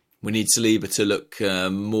need Saliba to look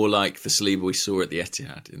more like the Saliba we saw at the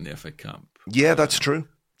Etihad in the FA Cup. Yeah, that's true.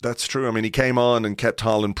 That's true. I mean, he came on and kept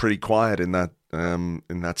Haaland pretty quiet in that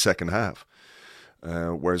second half.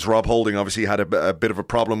 Whereas Rob Holding obviously had a bit of a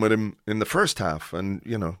problem with him in the first half. And,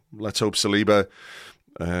 let's hope Saliba,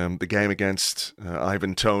 the game against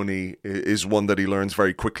Ivan Toney, is one that he learns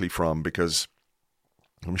very quickly from, because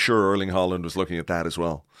I'm sure Erling Haaland was looking at that as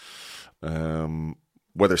well.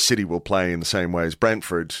 Whether City will play in the same way as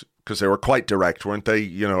Brentford, because they were quite direct, weren't they?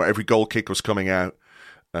 Every goal kick was coming out.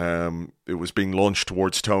 It was being launched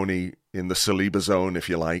towards Toney in the Saliba zone, if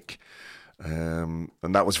you like. And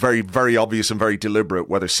that was very, very obvious and very deliberate.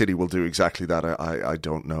 Whether City will do exactly that, I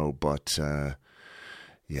don't know. But,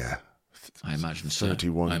 I imagine so.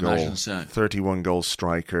 31 goal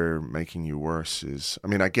striker making you worse is. I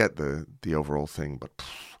mean, I get the overall thing, but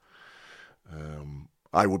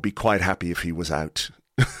I would be quite happy if he was out.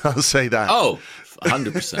 I'll say that. Oh,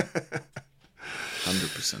 100%.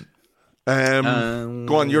 100%.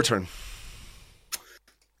 Go on, your turn.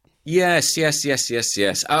 Yes.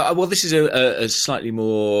 Well, this is a slightly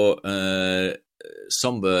more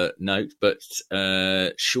somber note, but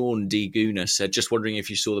Sean D. Guna said, just wondering if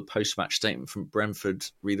you saw the post-match statement from Brentford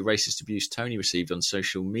re the racist abuse Tony received on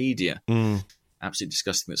social media. Absolutely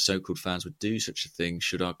disgusting that so-called fans would do such a thing.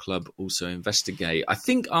 Should our club also investigate? I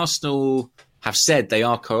think Arsenal have said they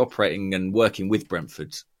are cooperating and working with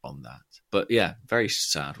Brentford on that. But yeah, very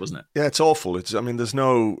sad, wasn't it? Yeah, it's awful. There's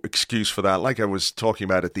no excuse for that. Like I was talking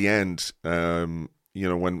about at the end,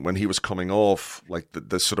 when he was coming off, like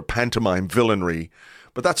the sort of pantomime villainry.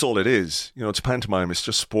 But that's all it is. It's pantomime. It's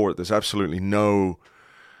just sport. There's absolutely no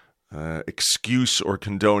excuse or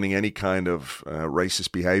condoning any kind of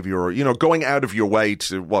racist behavior or, going out of your way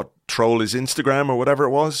to, troll his Instagram or whatever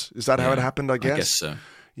it was? Is that how it happened, I guess? I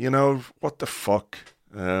guess so. What the fuck?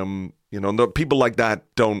 People like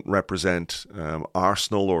that don't represent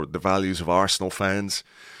Arsenal or the values of Arsenal fans.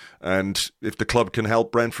 And if the club can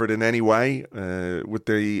help Brentford in any way with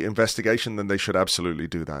the investigation, then they should absolutely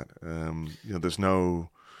do that. There's no,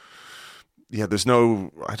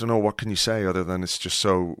 I don't know, what can you say other than it's just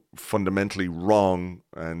so fundamentally wrong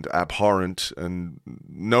and abhorrent, and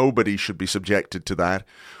nobody should be subjected to that.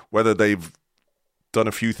 Whether they've done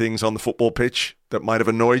a few things on the football pitch that might have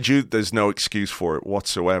annoyed you, there's no excuse for it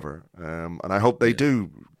whatsoever. And I hope they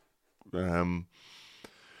do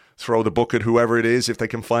throw the book at whoever it is if they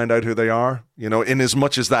can find out who they are. In as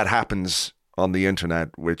much as that happens on the internet,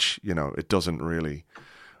 which, it doesn't really,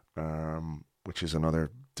 which is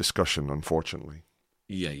another discussion, unfortunately.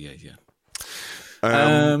 Yeah.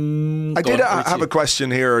 I did have a question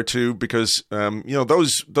here or two because,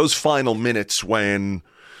 those final minutes when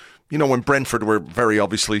Brentford were very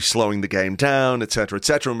obviously slowing the game down, etc.,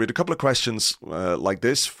 etc. And we had a couple of questions like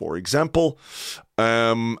this. For example,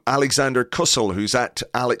 Alexander Kussel, who's at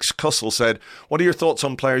Alex Kussel, said, what are your thoughts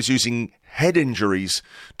on players using head injuries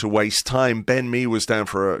to waste time? Ben Mee was down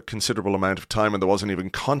for a considerable amount of time and there wasn't even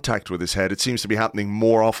contact with his head. It seems to be happening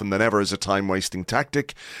more often than ever as a time-wasting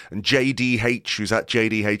tactic. And JDH, who's at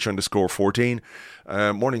JDH_14,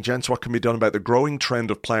 morning, gents. What can be done about the growing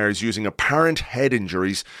trend of players using apparent head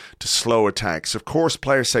injuries to slow attacks? Of course,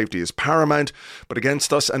 player safety is paramount, but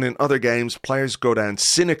against us and in other games, players go down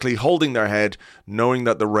cynically holding their head, knowing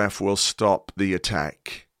that the ref will stop the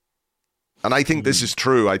attack. And I think this is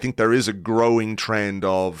true. I think there is a growing trend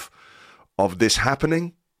of this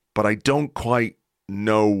happening, but I don't quite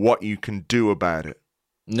know what you can do about it.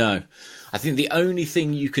 No. I think the only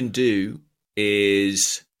thing you can do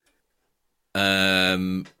is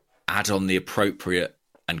add on the appropriate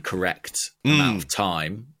and correct amount of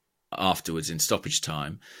time afterwards in stoppage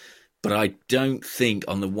time. But I don't think,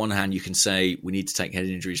 on the one hand, you can say we need to take head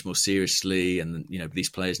injuries more seriously and, these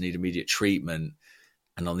players need immediate treatment.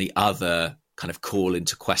 And on the other, kind of call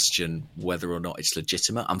into question whether or not it's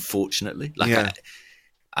legitimate, unfortunately. I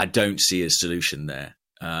don't see a solution there.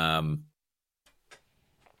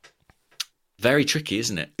 Very tricky,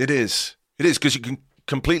 isn't it? It is, because you can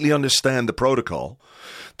completely understand the protocol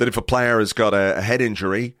that if a player has got a head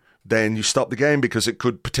injury, then you stop the game because it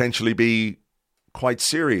could potentially be quite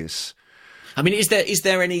serious. I mean, is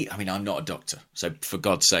there any, I'm not a doctor, so for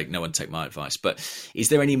God's sake, no one take my advice, but is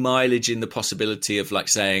there any mileage in the possibility of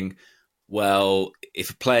saying, well, if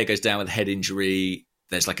a player goes down with a head injury,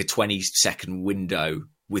 there's like a 20-second window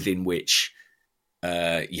within which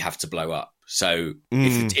you have to blow up. So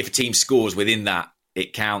if a team scores within that,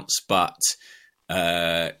 it counts, but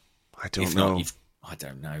I don't know. I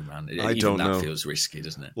don't know, man. I don't know. That feels risky,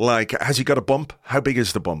 doesn't it? Like, has he got a bump? How big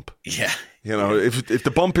is the bump? Yeah. If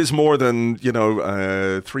the bump is more than,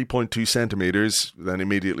 3.2 centimeters, then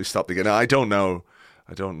immediately stop the game. I don't know.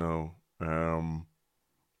 But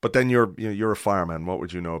then you're a fireman. What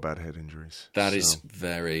would you know about head injuries? That is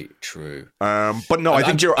very true. But no, I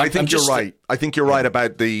think you're right. I think you're right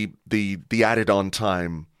about the added on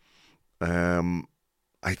time.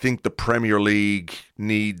 I think the Premier League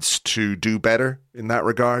needs to do better in that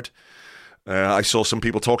regard. I saw some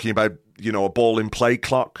people talking about, a ball in play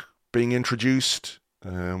clock being introduced,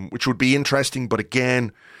 which would be interesting. But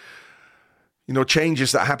again,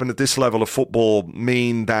 changes that happen at this level of football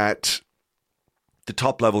mean that the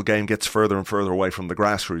top level game gets further and further away from the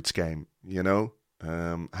grassroots game.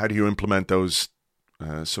 How do you implement those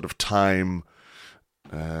sort of time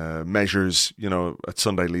measures, at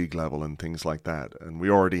Sunday League level and things like that. And we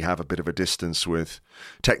already have a bit of a distance with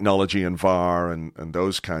technology and VAR and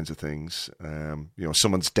those kinds of things.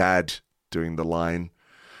 Someone's dad doing the line,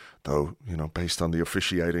 though, based on the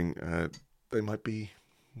officiating, they might be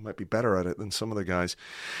better at it than some of the guys.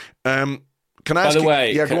 Can I ask By the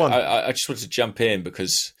way, yeah, go on. I just wanted to jump in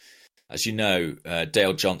because, as you know,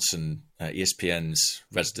 Dale Johnson, ESPN's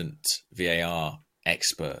resident VAR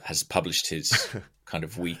expert, has published his kind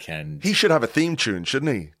of weekend. He should have a theme tune,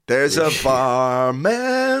 shouldn't he? There's a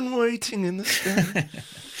barman waiting in the stand.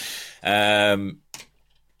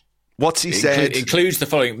 What's he said? Includes the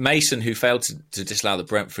following. Mason, who failed to disallow the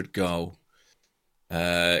Brentford goal,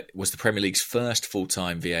 was the Premier League's first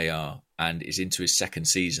full-time VAR and is into his second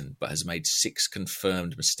season, but has made 6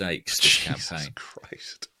 confirmed mistakes this campaign.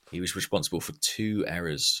 Christ. He was responsible for 2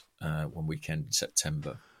 errors one weekend in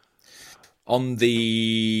September. On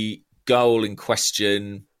the goal in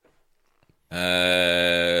question,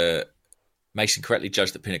 Mason correctly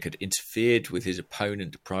judged that Pinnock had interfered with his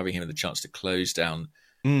opponent, depriving him of the chance to close down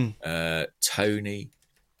Tony.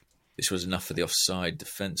 This was enough for the offside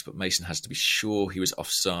defence, but Mason has to be sure he was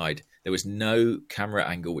offside. There was no camera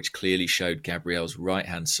angle which clearly showed Gabriel's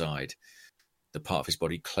right-hand side, the part of his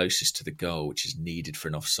body closest to the goal, which is needed for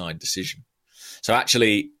an offside decision. So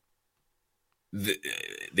actually,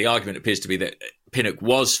 the argument appears to be that Pinnock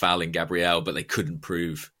was fouling Gabriel, but they couldn't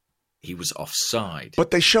prove he was offside. But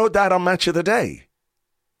they showed that on Match of the Day.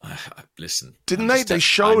 Listen. Didn't they? They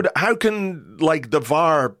showed... How can, the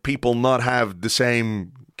VAR people not have the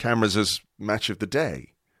same cameras as Match of the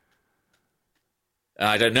Day?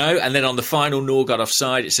 I don't know. And then on the final Norgard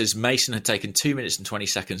offside, it says Mason had taken 2 minutes and 20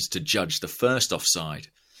 seconds to judge the first offside,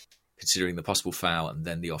 considering the possible foul and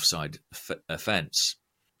then the offside offence,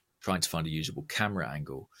 trying to find a usable camera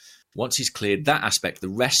angle. Once he's cleared that aspect, the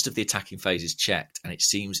rest of the attacking phase is checked, and it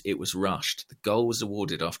seems it was rushed. The goal was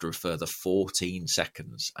awarded after a further 14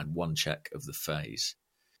 seconds and 1 check of the phase.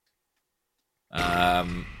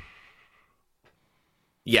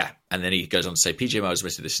 Yeah, and then he goes on to say, PGMO has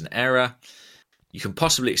admitted this is an error. You can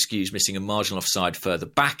possibly excuse missing a marginal offside further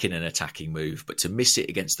back in an attacking move, but to miss it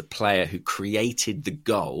against the player who created the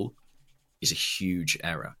goal is a huge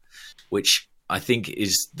error, which I think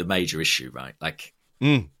is the major issue, right?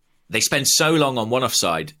 They spend so long on one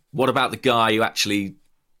offside. What about the guy who actually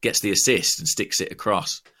gets the assist and sticks it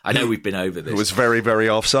across? I know we've been over this. It was very, very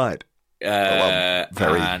offside.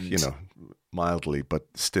 Mildly, but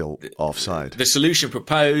still offside. The solution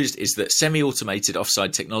proposed is that semi-automated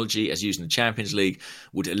offside technology, as used in the Champions League,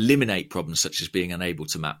 would eliminate problems such as being unable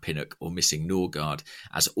to map Pinnock or missing Norgard,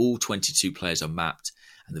 as all 22 players are mapped,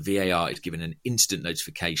 and the VAR is given an instant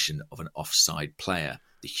notification of an offside player.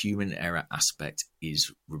 The human error aspect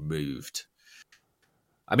is removed.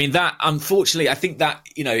 I mean, that, unfortunately, I think that,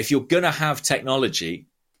 if you're going to have technology,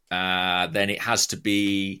 then it has to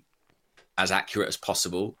be as accurate as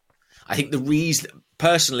possible. I think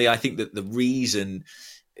I think that the reason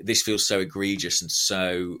this feels so egregious and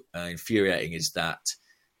so infuriating is that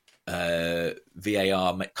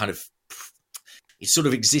VAR it sort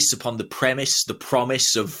of exists upon the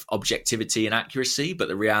promise of objectivity and accuracy, but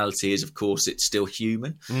the reality is, of course, it's still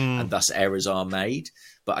human, and thus errors are made.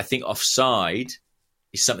 But I think offside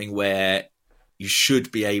is something where you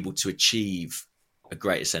should be able to achieve a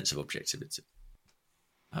greater sense of objectivity.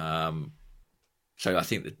 So I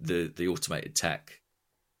think that the automated tech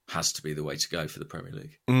has to be the way to go for the Premier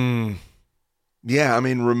League. Yeah, I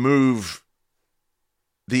mean, remove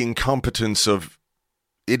the incompetence of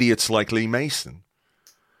idiots like Lee Mason,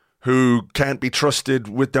 who can't be trusted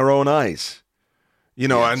with their own eyes.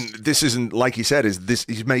 Yes. And this isn't, like he said,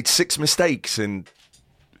 he's made 6 mistakes in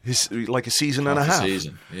his a season and a half.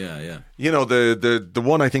 Season. Yeah. The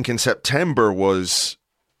one I think in September was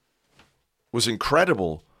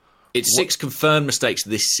incredible. It's 6 confirmed mistakes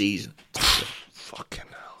this season. Fucking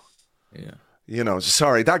hell. Yeah.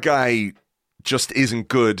 Sorry, that guy just isn't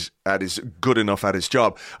good enough at his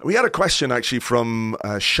job. We had a question actually from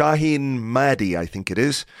Shaheen Mahdi, I think it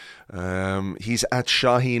is. He's at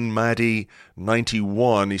Shaheen Mahdi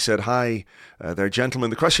 91. He said, "Hi there,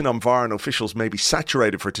 gentlemen. The question on VAR and officials may be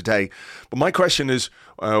saturated for today, but my question is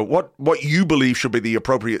what you believe should be the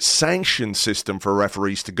appropriate sanction system for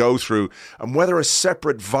referees to go through, and whether a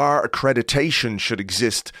separate VAR accreditation should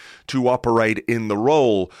exist to operate in the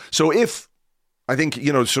role. So if, I think,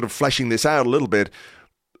 sort of fleshing this out a little bit,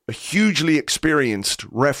 a hugely experienced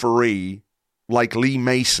referee like Lee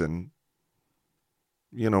Mason,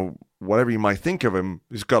 whatever you might think of him,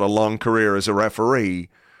 he's got a long career as a referee.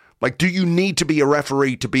 Do you need to be a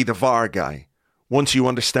referee to be the VAR guy? Once you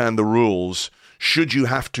understand the rules, should you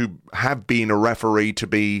have to have been a referee to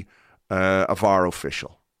be a VAR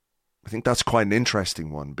official? I think that's quite an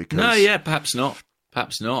interesting one because... No, yeah, perhaps not.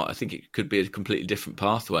 Perhaps not. I think it could be a completely different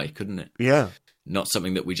pathway, couldn't it? Yeah. Not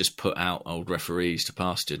something that we just put out old referees to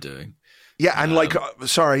pasture doing. Yeah, and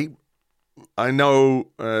sorry, I know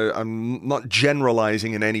I'm not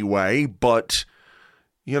generalizing in any way, but,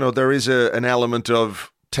 you know, there is an element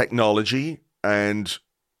of technology, and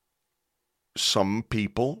some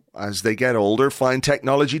people, as they get older, find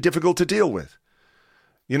technology difficult to deal with.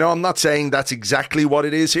 You know, I'm not saying that's exactly what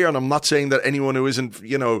it is here, and I'm not saying that anyone who isn't,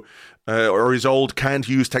 you know, or is old can't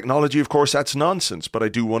use technology. Of course, that's nonsense, but I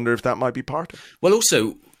do wonder if that might be part of it. Well,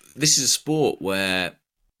 also, this is a sport where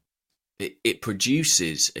it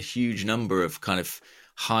produces a huge number of kind of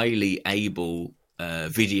highly able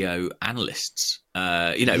video analysts.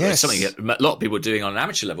 You know, Yes. something that a lot of people are doing on an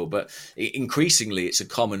amateur level, but increasingly it's a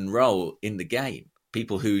common role in the game.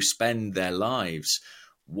 People who spend their lives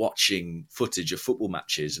watching footage of football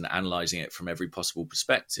matches and analysing it from every possible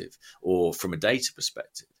perspective or from a data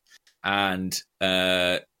perspective. And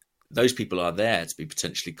those people are there to be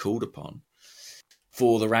potentially called upon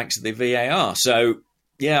for the ranks of the VAR. So,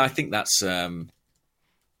 yeah, I think that's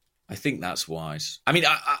wise. I mean,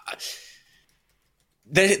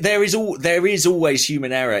 there is always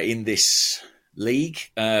human error in this league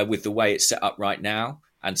with the way it's set up right now,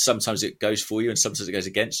 and sometimes it goes for you and sometimes it goes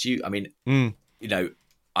against you. I mean, you know,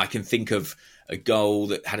 I can think of a goal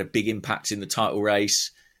that had a big impact in the title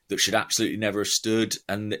race that should absolutely never have stood,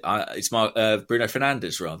 and it's Bruno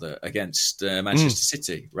Fernandes rather against Manchester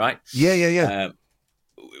City, right? Yeah.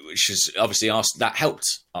 Which is obviously that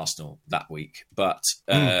helped Arsenal that week, but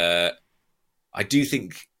I do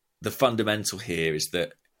think the fundamental here is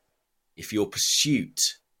that if your pursuit,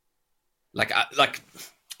 like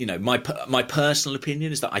you know, my personal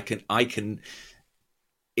opinion is that I can.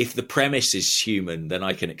 If the premise is human, then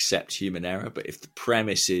I can accept human error. But if the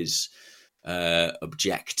premise is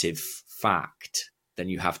objective fact, then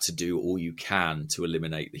you have to do all you can to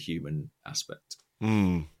eliminate the human aspect.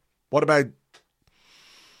 What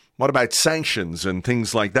about sanctions and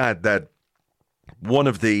things like that? That one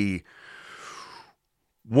of the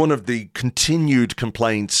continued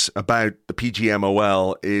complaints about the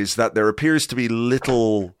PGMOL is that there appears to be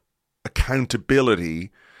little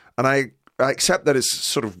accountability, and I accept that it's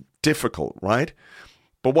sort of difficult, right?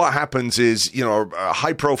 But what happens is, you know, a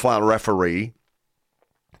high-profile referee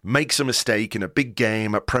makes a mistake in a big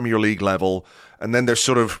game at Premier League level, and then they're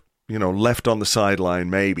sort of, you know, left on the sideline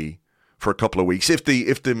maybe for a couple of weeks if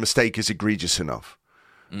the mistake is egregious enough.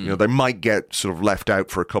 You know, they might get sort of left out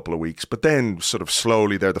for a couple of weeks, but then sort of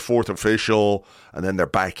slowly they're the fourth official, and then they're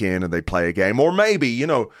back in and they play a game. Or maybe, you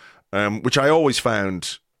know, which I always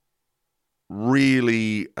found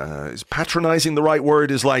really, is patronizing the right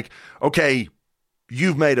word? Is like, okay,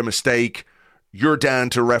 you've made a mistake, you're down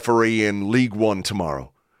to referee in League One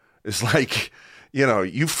tomorrow. It's like, you know,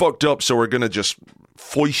 you fucked up, so we're going to just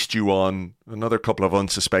foist you on another couple of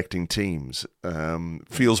unsuspecting teams.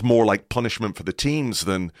 Feels more like punishment for the teams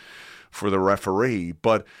than for the referee.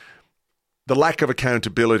 But the lack of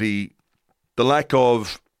accountability, the lack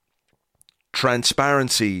of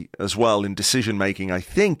transparency as well in decision making, I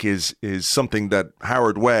think is something that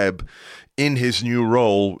Howard Webb in his new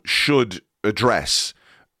role should address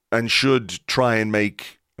and should try and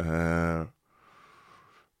make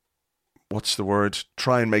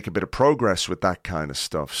try and make a bit of progress with that kind of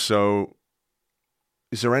stuff. So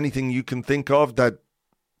is there anything you can think of that,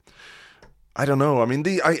 I don't know. I mean,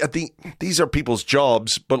 these are people's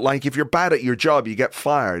jobs, but like if you're bad at your job, you get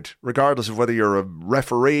fired, regardless of whether you're a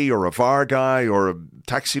referee or a VAR guy or a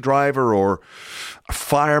taxi driver or a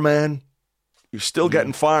fireman. You're still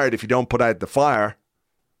getting fired if you don't put out the fire.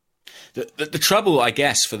 The trouble, I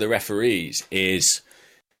guess, for the referees is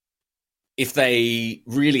if they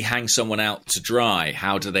really hang someone out to dry,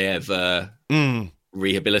 how do they ever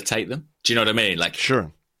rehabilitate them? Do you know what I mean? Like,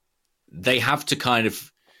 sure, they have to kind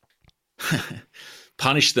of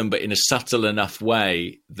punish them, but in a subtle enough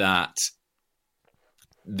way that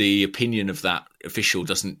the opinion of that official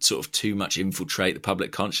doesn't sort of too much infiltrate the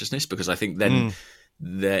public consciousness, because I think then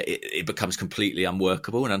it becomes completely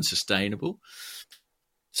unworkable and unsustainable.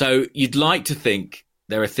 So you'd like to think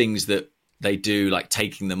there are things that they do, like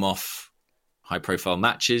taking them off high-profile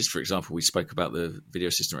matches. For example, we spoke about the video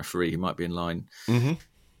assistant referee who might be in line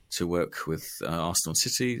to work with Arsenal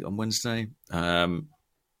City on Wednesday. But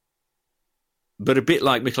a bit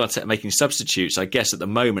like Mikel Arteta making substitutes, I guess at the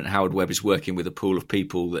moment Howard Webb is working with a pool of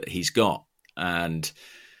people that he's got, and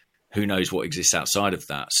who knows what exists outside of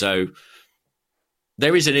that. So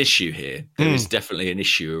there is an issue here. There is definitely an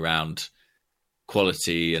issue around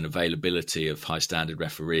quality and availability of high standard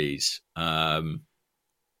referees. But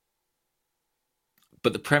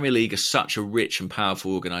the Premier League is such a rich and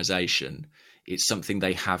powerful organisation. It's something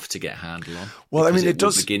they have to get a handle on. Well, I mean, it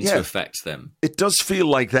does begin to affect them. It does feel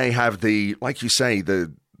like they have like you say,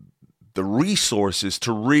 the resources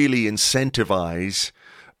to really incentivize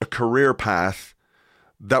a career path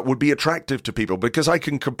that would be attractive to people. Because I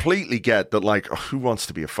can completely get that, like, who wants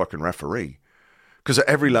to be a fucking referee? Because at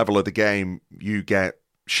every level of the game, you get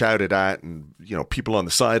shouted at, and people on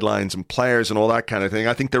the sidelines and players and all that kind of thing.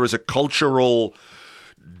 I think there is a cultural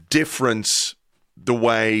difference the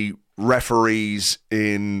way referees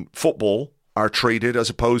in football are treated as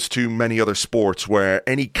opposed to many other sports, where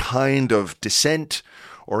any kind of dissent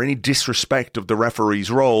or any disrespect of the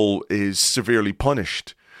referee's role is severely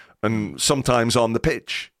punished, and sometimes on the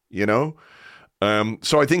pitch,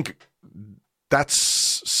 So I think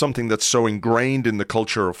that's something that's so ingrained in the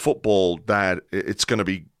culture of football that it's going to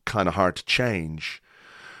be kind of hard to change.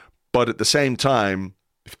 But at the same time,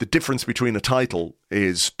 if the difference between a title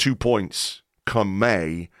is 2 points come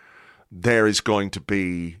May, there is going to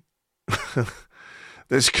be an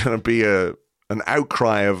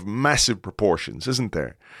outcry of massive proportions, isn't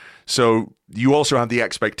there? So you also have the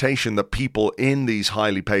expectation that people in these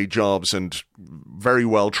highly paid jobs and very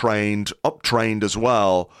well trained, up-trained as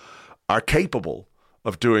well, are capable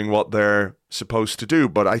of doing what they're supposed to do.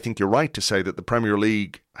 But I think you're right to say that the Premier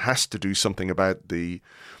League has to do something about the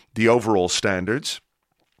overall standards,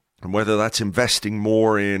 and whether that's investing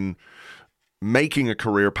more in making a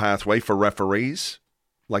career pathway for referees,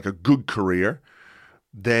 like a good career,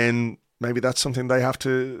 then maybe that's something they have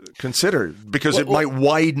to consider, because it might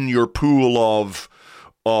widen your pool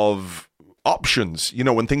of options.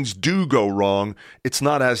 When things do go wrong, it's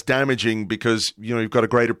not as damaging because, you've got a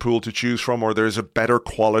greater pool to choose from, or there's a better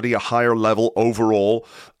quality, a higher level overall.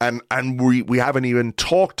 And we haven't even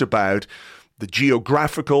talked about the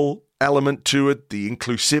geographical element to it, the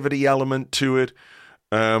inclusivity element to it.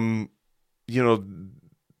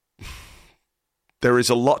 There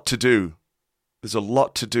is a lot to do. There's a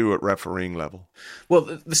lot to do at refereeing level. Well,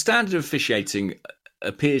 the standard of officiating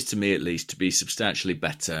appears to me, at least, to be substantially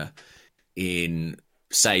better in,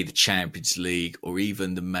 say, the Champions League or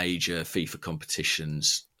even the major FIFA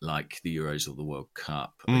competitions like the Euros or the World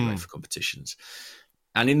Cup, or UEFA competitions.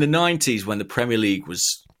 And in the 90s, when the Premier League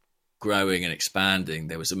was growing and expanding,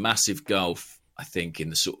 there was a massive gulf, I think, in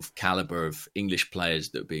the sort of caliber of English players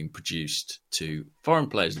that were being produced to foreign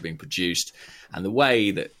players that were being produced. And the way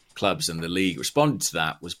that clubs and the league responded to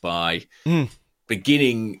that was by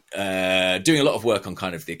beginning doing a lot of work on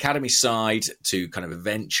kind of the academy side to kind of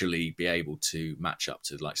eventually be able to match up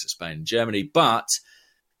to the likes of Spain and Germany. But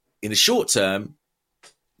in the short term,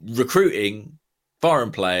 recruiting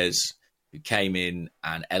foreign players who came in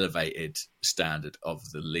and elevated the standard of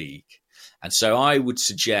the league. And so I would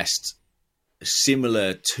suggest a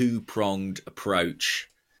similar two-pronged approach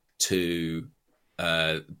to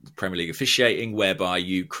Premier League officiating, whereby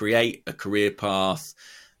you create a career path,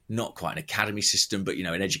 not quite an academy system, but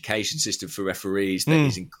an education system for referees that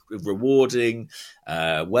is rewarding,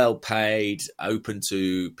 well paid, open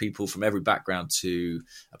to people from every background to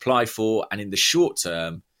apply for. And in the short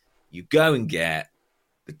term, you go and get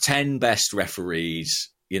the 10 best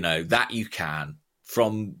referees, that you can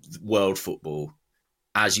from world football,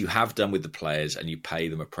 as you have done with the players, and you pay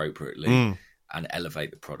them appropriately and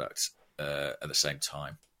elevate the product at the same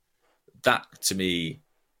time. That, to me,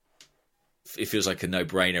 it feels like a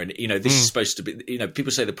no-brainer. And, this is supposed to be,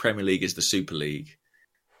 people say the Premier League is the Super League.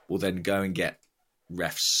 Well, then go and get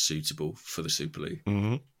refs suitable for the Super League.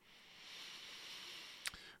 Mm-hmm.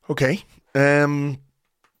 Okay.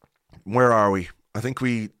 Where are we? I think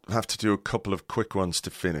we have to do a couple of quick ones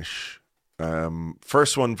to finish.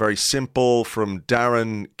 First one, very simple, from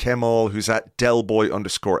Darren Kemal, who's at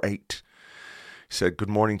Delboy_8. He said, "Good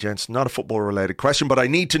morning, gents. Not a football-related question, but I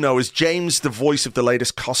need to know, is James the voice of the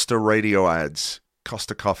latest Costa radio ads?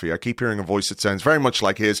 Costa Coffee. I keep hearing a voice that sounds very much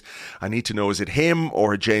like his. I need to know, is it him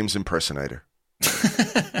or a James impersonator?"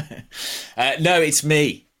 No, it's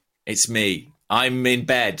me. It's me. I'm in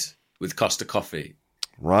bed with Costa Coffee.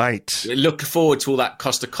 Right. Look forward to all that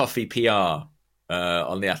Costa Coffee PR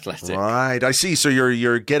on The Athletic. Right. I see. So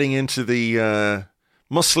you're getting into the...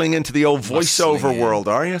 muscling into the old voiceover world,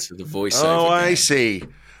 are you? The voiceover. Oh, game. I see.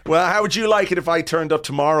 Well, how would you like it if I turned up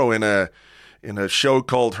tomorrow in a show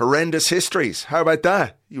called Horrendous Histories? How about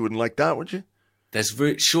that? You wouldn't like that, would you?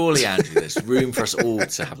 Surely, Andrew, there's room for us all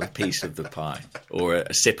to have a piece of the pie or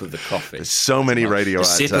a sip of the coffee. There's so many radio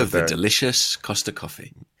ads out there. A sip of the delicious Costa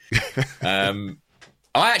Coffee.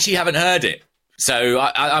 I actually haven't heard it, So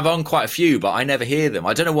I'm on quite a few, but I never hear them.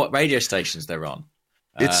 I don't know what radio stations they're on.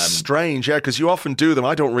 It's strange, yeah, because you often do them.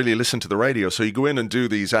 I don't really listen to the radio, so you go in and do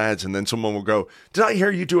these ads, and then someone will go, "Did I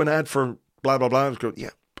hear you do an ad for blah blah blah?" I go, "Yeah,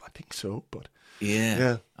 I think so," but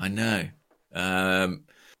yeah. I know.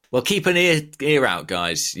 Well, keep an ear out,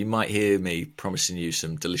 guys. You might hear me promising you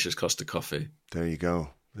some delicious Costa coffee. There you go.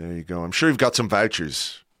 I'm sure you've got some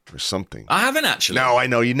vouchers or something. I haven't actually. No, I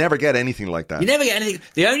know. You never get anything like that. You never get anything.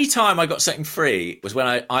 The only time I got something free was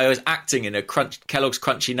when I was acting in a Kellogg's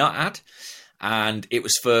Crunchy Nut ad, and it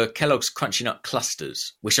was for Kellogg's Crunchy Nut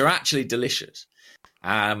clusters, which are actually delicious.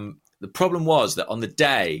 The problem was that on the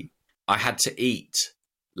day I had to eat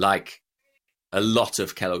like a lot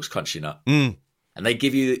of Kellogg's Crunchy Nut. And they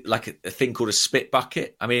give you like a thing called a spit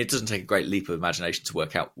bucket. I mean, it doesn't take a great leap of imagination to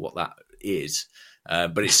work out what that is.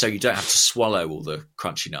 But it's so you don't have to swallow all the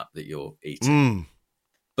crunchy nut that you're eating.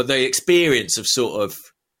 But the experience of sort of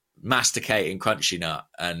masticating crunchy nut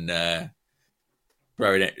and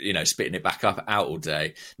throwing it, spitting it back out all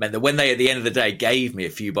day meant that when they, at the end of the day, gave me a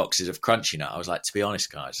few boxes of crunchy nut, I was like, to be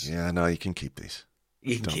honest, guys. Yeah, no, you can keep these.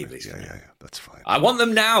 You can keep these. Yeah, that's fine. I want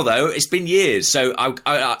them now, though. It's been years. So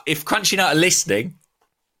if Crunchy Nut are listening,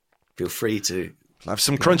 feel free to... Have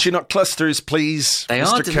some Crunchy Nut clusters, please, They Mr.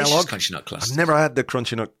 are delicious, Kellogg. Crunchy Nut clusters. I've never had the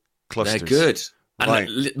Crunchy Nut clusters. They're good. And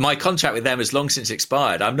Right. my contract with them has long since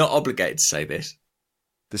expired. I'm not obligated to say this.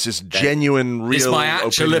 This is genuine, real It's my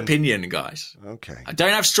actual opinion, guys. Okay. I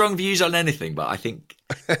don't have strong views on anything, but I think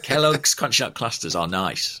Kellogg's Crunchy Nut clusters are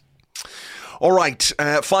nice. All right,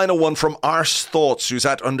 final one from Arse Thoughts, who's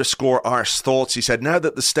at _Arse Thoughts. He said, now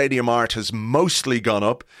that the stadium art has mostly gone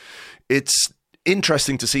up, it's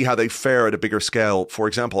interesting to see how they fare at a bigger scale. For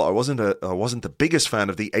example, I wasn't the biggest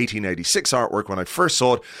fan of the 1886 artwork when I first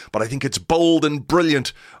saw it, but I think it's bold and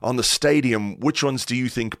brilliant on the stadium. Which ones do you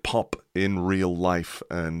think pop in real life?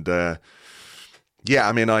 And yeah,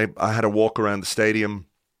 I mean, I had a walk around the stadium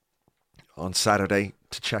on Saturday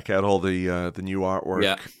to check out all the new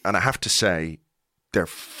artwork, and I have to say, they're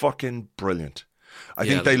fucking brilliant. I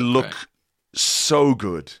think they look so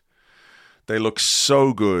good. They look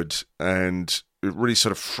so good, and it really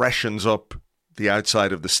sort of freshens up the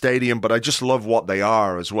outside of the stadium, but I just love what they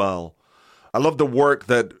are as well. I love the work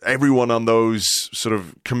that everyone on those sort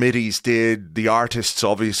of committees did, the artists,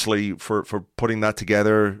 obviously, for putting that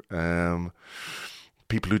together.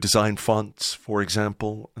 People who design fonts, for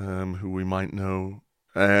example, who we might know.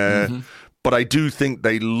 But I do think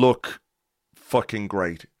they look fucking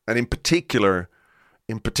great. And in particular,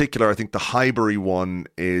 I think the Highbury one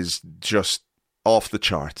is just off the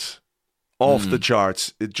charts. Off the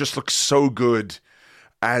charts. It just looks so good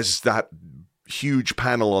as that huge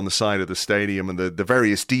panel on the side of the stadium and the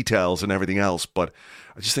various details and everything else. But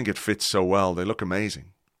I just think it fits so well. They look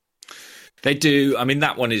amazing. They do. I mean,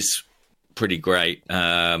 that one is pretty great.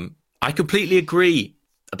 I completely agree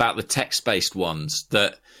about the text-based ones,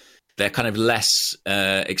 that they're kind of less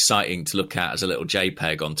exciting to look at as a little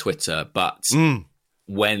JPEG on Twitter, but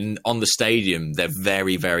when on the stadium, they're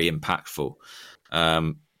very, very impactful.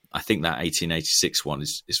 I think that 1886 one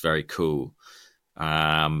is very cool.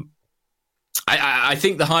 I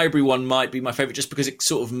think the Highbury one might be my favourite just because it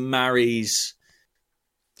sort of marries...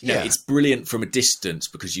 You know, it's brilliant from a distance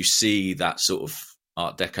because you see that sort of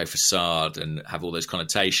Art Deco facade and have all those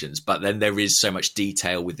connotations, but then there is so much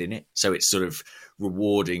detail within it, so it's sort of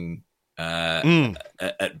rewarding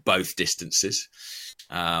at both distances.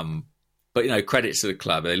 But credits to the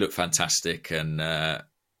club; they look fantastic, and I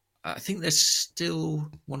think there's still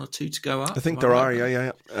one or two to go up. I think there are,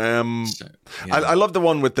 yeah. I love the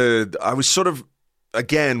one with the. I was sort of,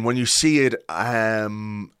 again, when you see it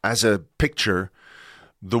as a picture,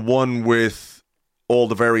 the one with all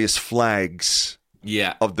the various flags.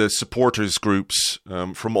 Of the supporters groups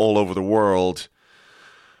from all over the world,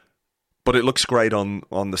 but it looks great on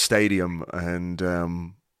the stadium,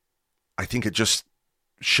 and I think it just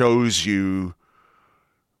shows you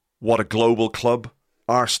what a global club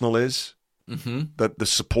Arsenal is. That the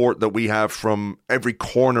support that we have from every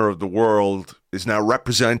corner of the world is now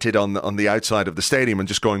represented on the outside of the stadium. And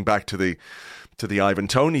just going back to the Ivan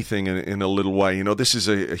Toney thing in a little way, this is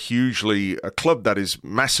a club that is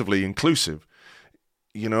massively inclusive.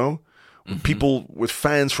 People with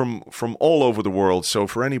fans from all over the world. So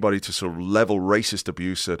for anybody to sort of level racist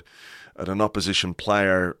abuse at an opposition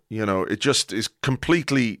player, it just is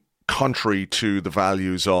completely contrary to the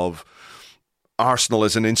values of Arsenal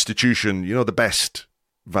as an institution. The best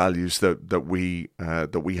values that we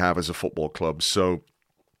have as a football club. So,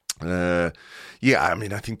 I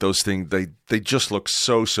mean, I think those things they just look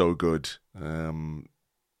so good, and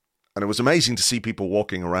it was amazing to see people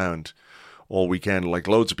walking around all weekend. Like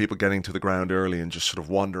loads of people getting to the ground early and just sort of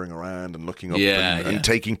wandering around and looking up and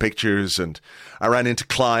taking pictures. And I ran into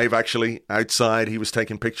Clive actually outside. He was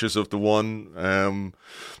taking pictures of the one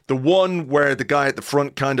where the guy at the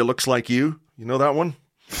front kind of looks like you. You know that one?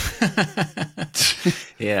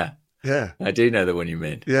 Yeah. Yeah. I do know the one you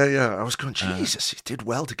mean. Yeah. I was going, Jesus, he did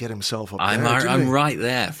well to get himself up there. I'm right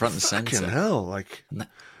there, front and centre. Fucking hell. Like,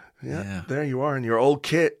 yeah, there you are in your old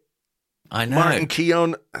kit. I know. Martin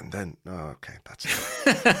Keown. And then,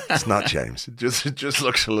 it's not James. It just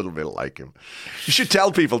looks a little bit like him. You should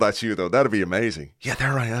tell people that's you, though. That'd be amazing. Yeah,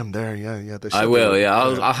 there I am there. Yeah. I will, yeah.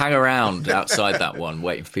 I'll hang around outside that one,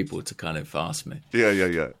 waiting for people to kind of ask me.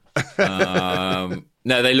 Yeah.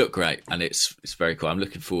 No, they look great, and it's very cool. I'm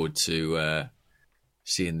looking forward to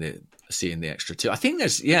seeing the extra two. I think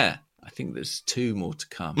there's two more to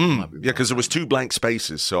come. Yeah, because there was 2 blank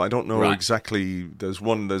spaces, so I don't know exactly. There's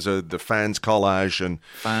the fans collage and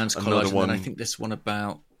another one. And I think this one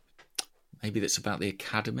maybe that's about the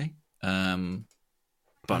academy, but I'm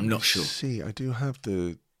not sure. See, I do have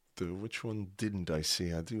the which one didn't I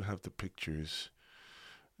see? I do have the pictures.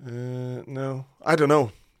 No, I don't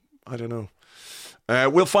know.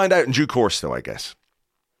 We'll find out in due course, though, I guess.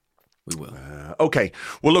 We will. Okay.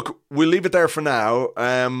 Well, look, we'll leave it there for now.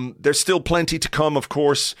 There's still plenty to come, of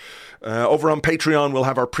course. Over on Patreon, we'll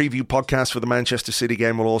have our preview podcast for the Manchester City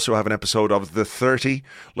game. We'll also have an episode of The 30,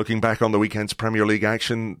 looking back on the weekend's Premier League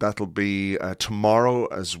action. That'll be tomorrow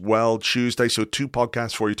as well, Tuesday. So 2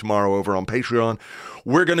 podcasts for you tomorrow over on Patreon.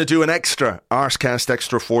 We're going to do an extra Arsecast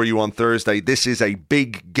Extra for you on Thursday. This is a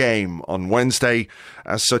big game on Wednesday.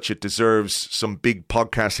 As such, it deserves some big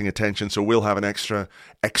podcasting attention. So we'll have an extra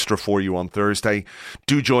for you on Thursday.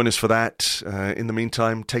 Do join us for that. In the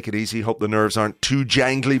meantime, take it easy. Hope the nerves aren't too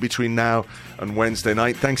jangly between now and Wednesday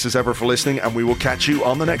night. Thanks as ever for listening, and we will catch you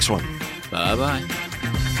on the next one. Bye-bye.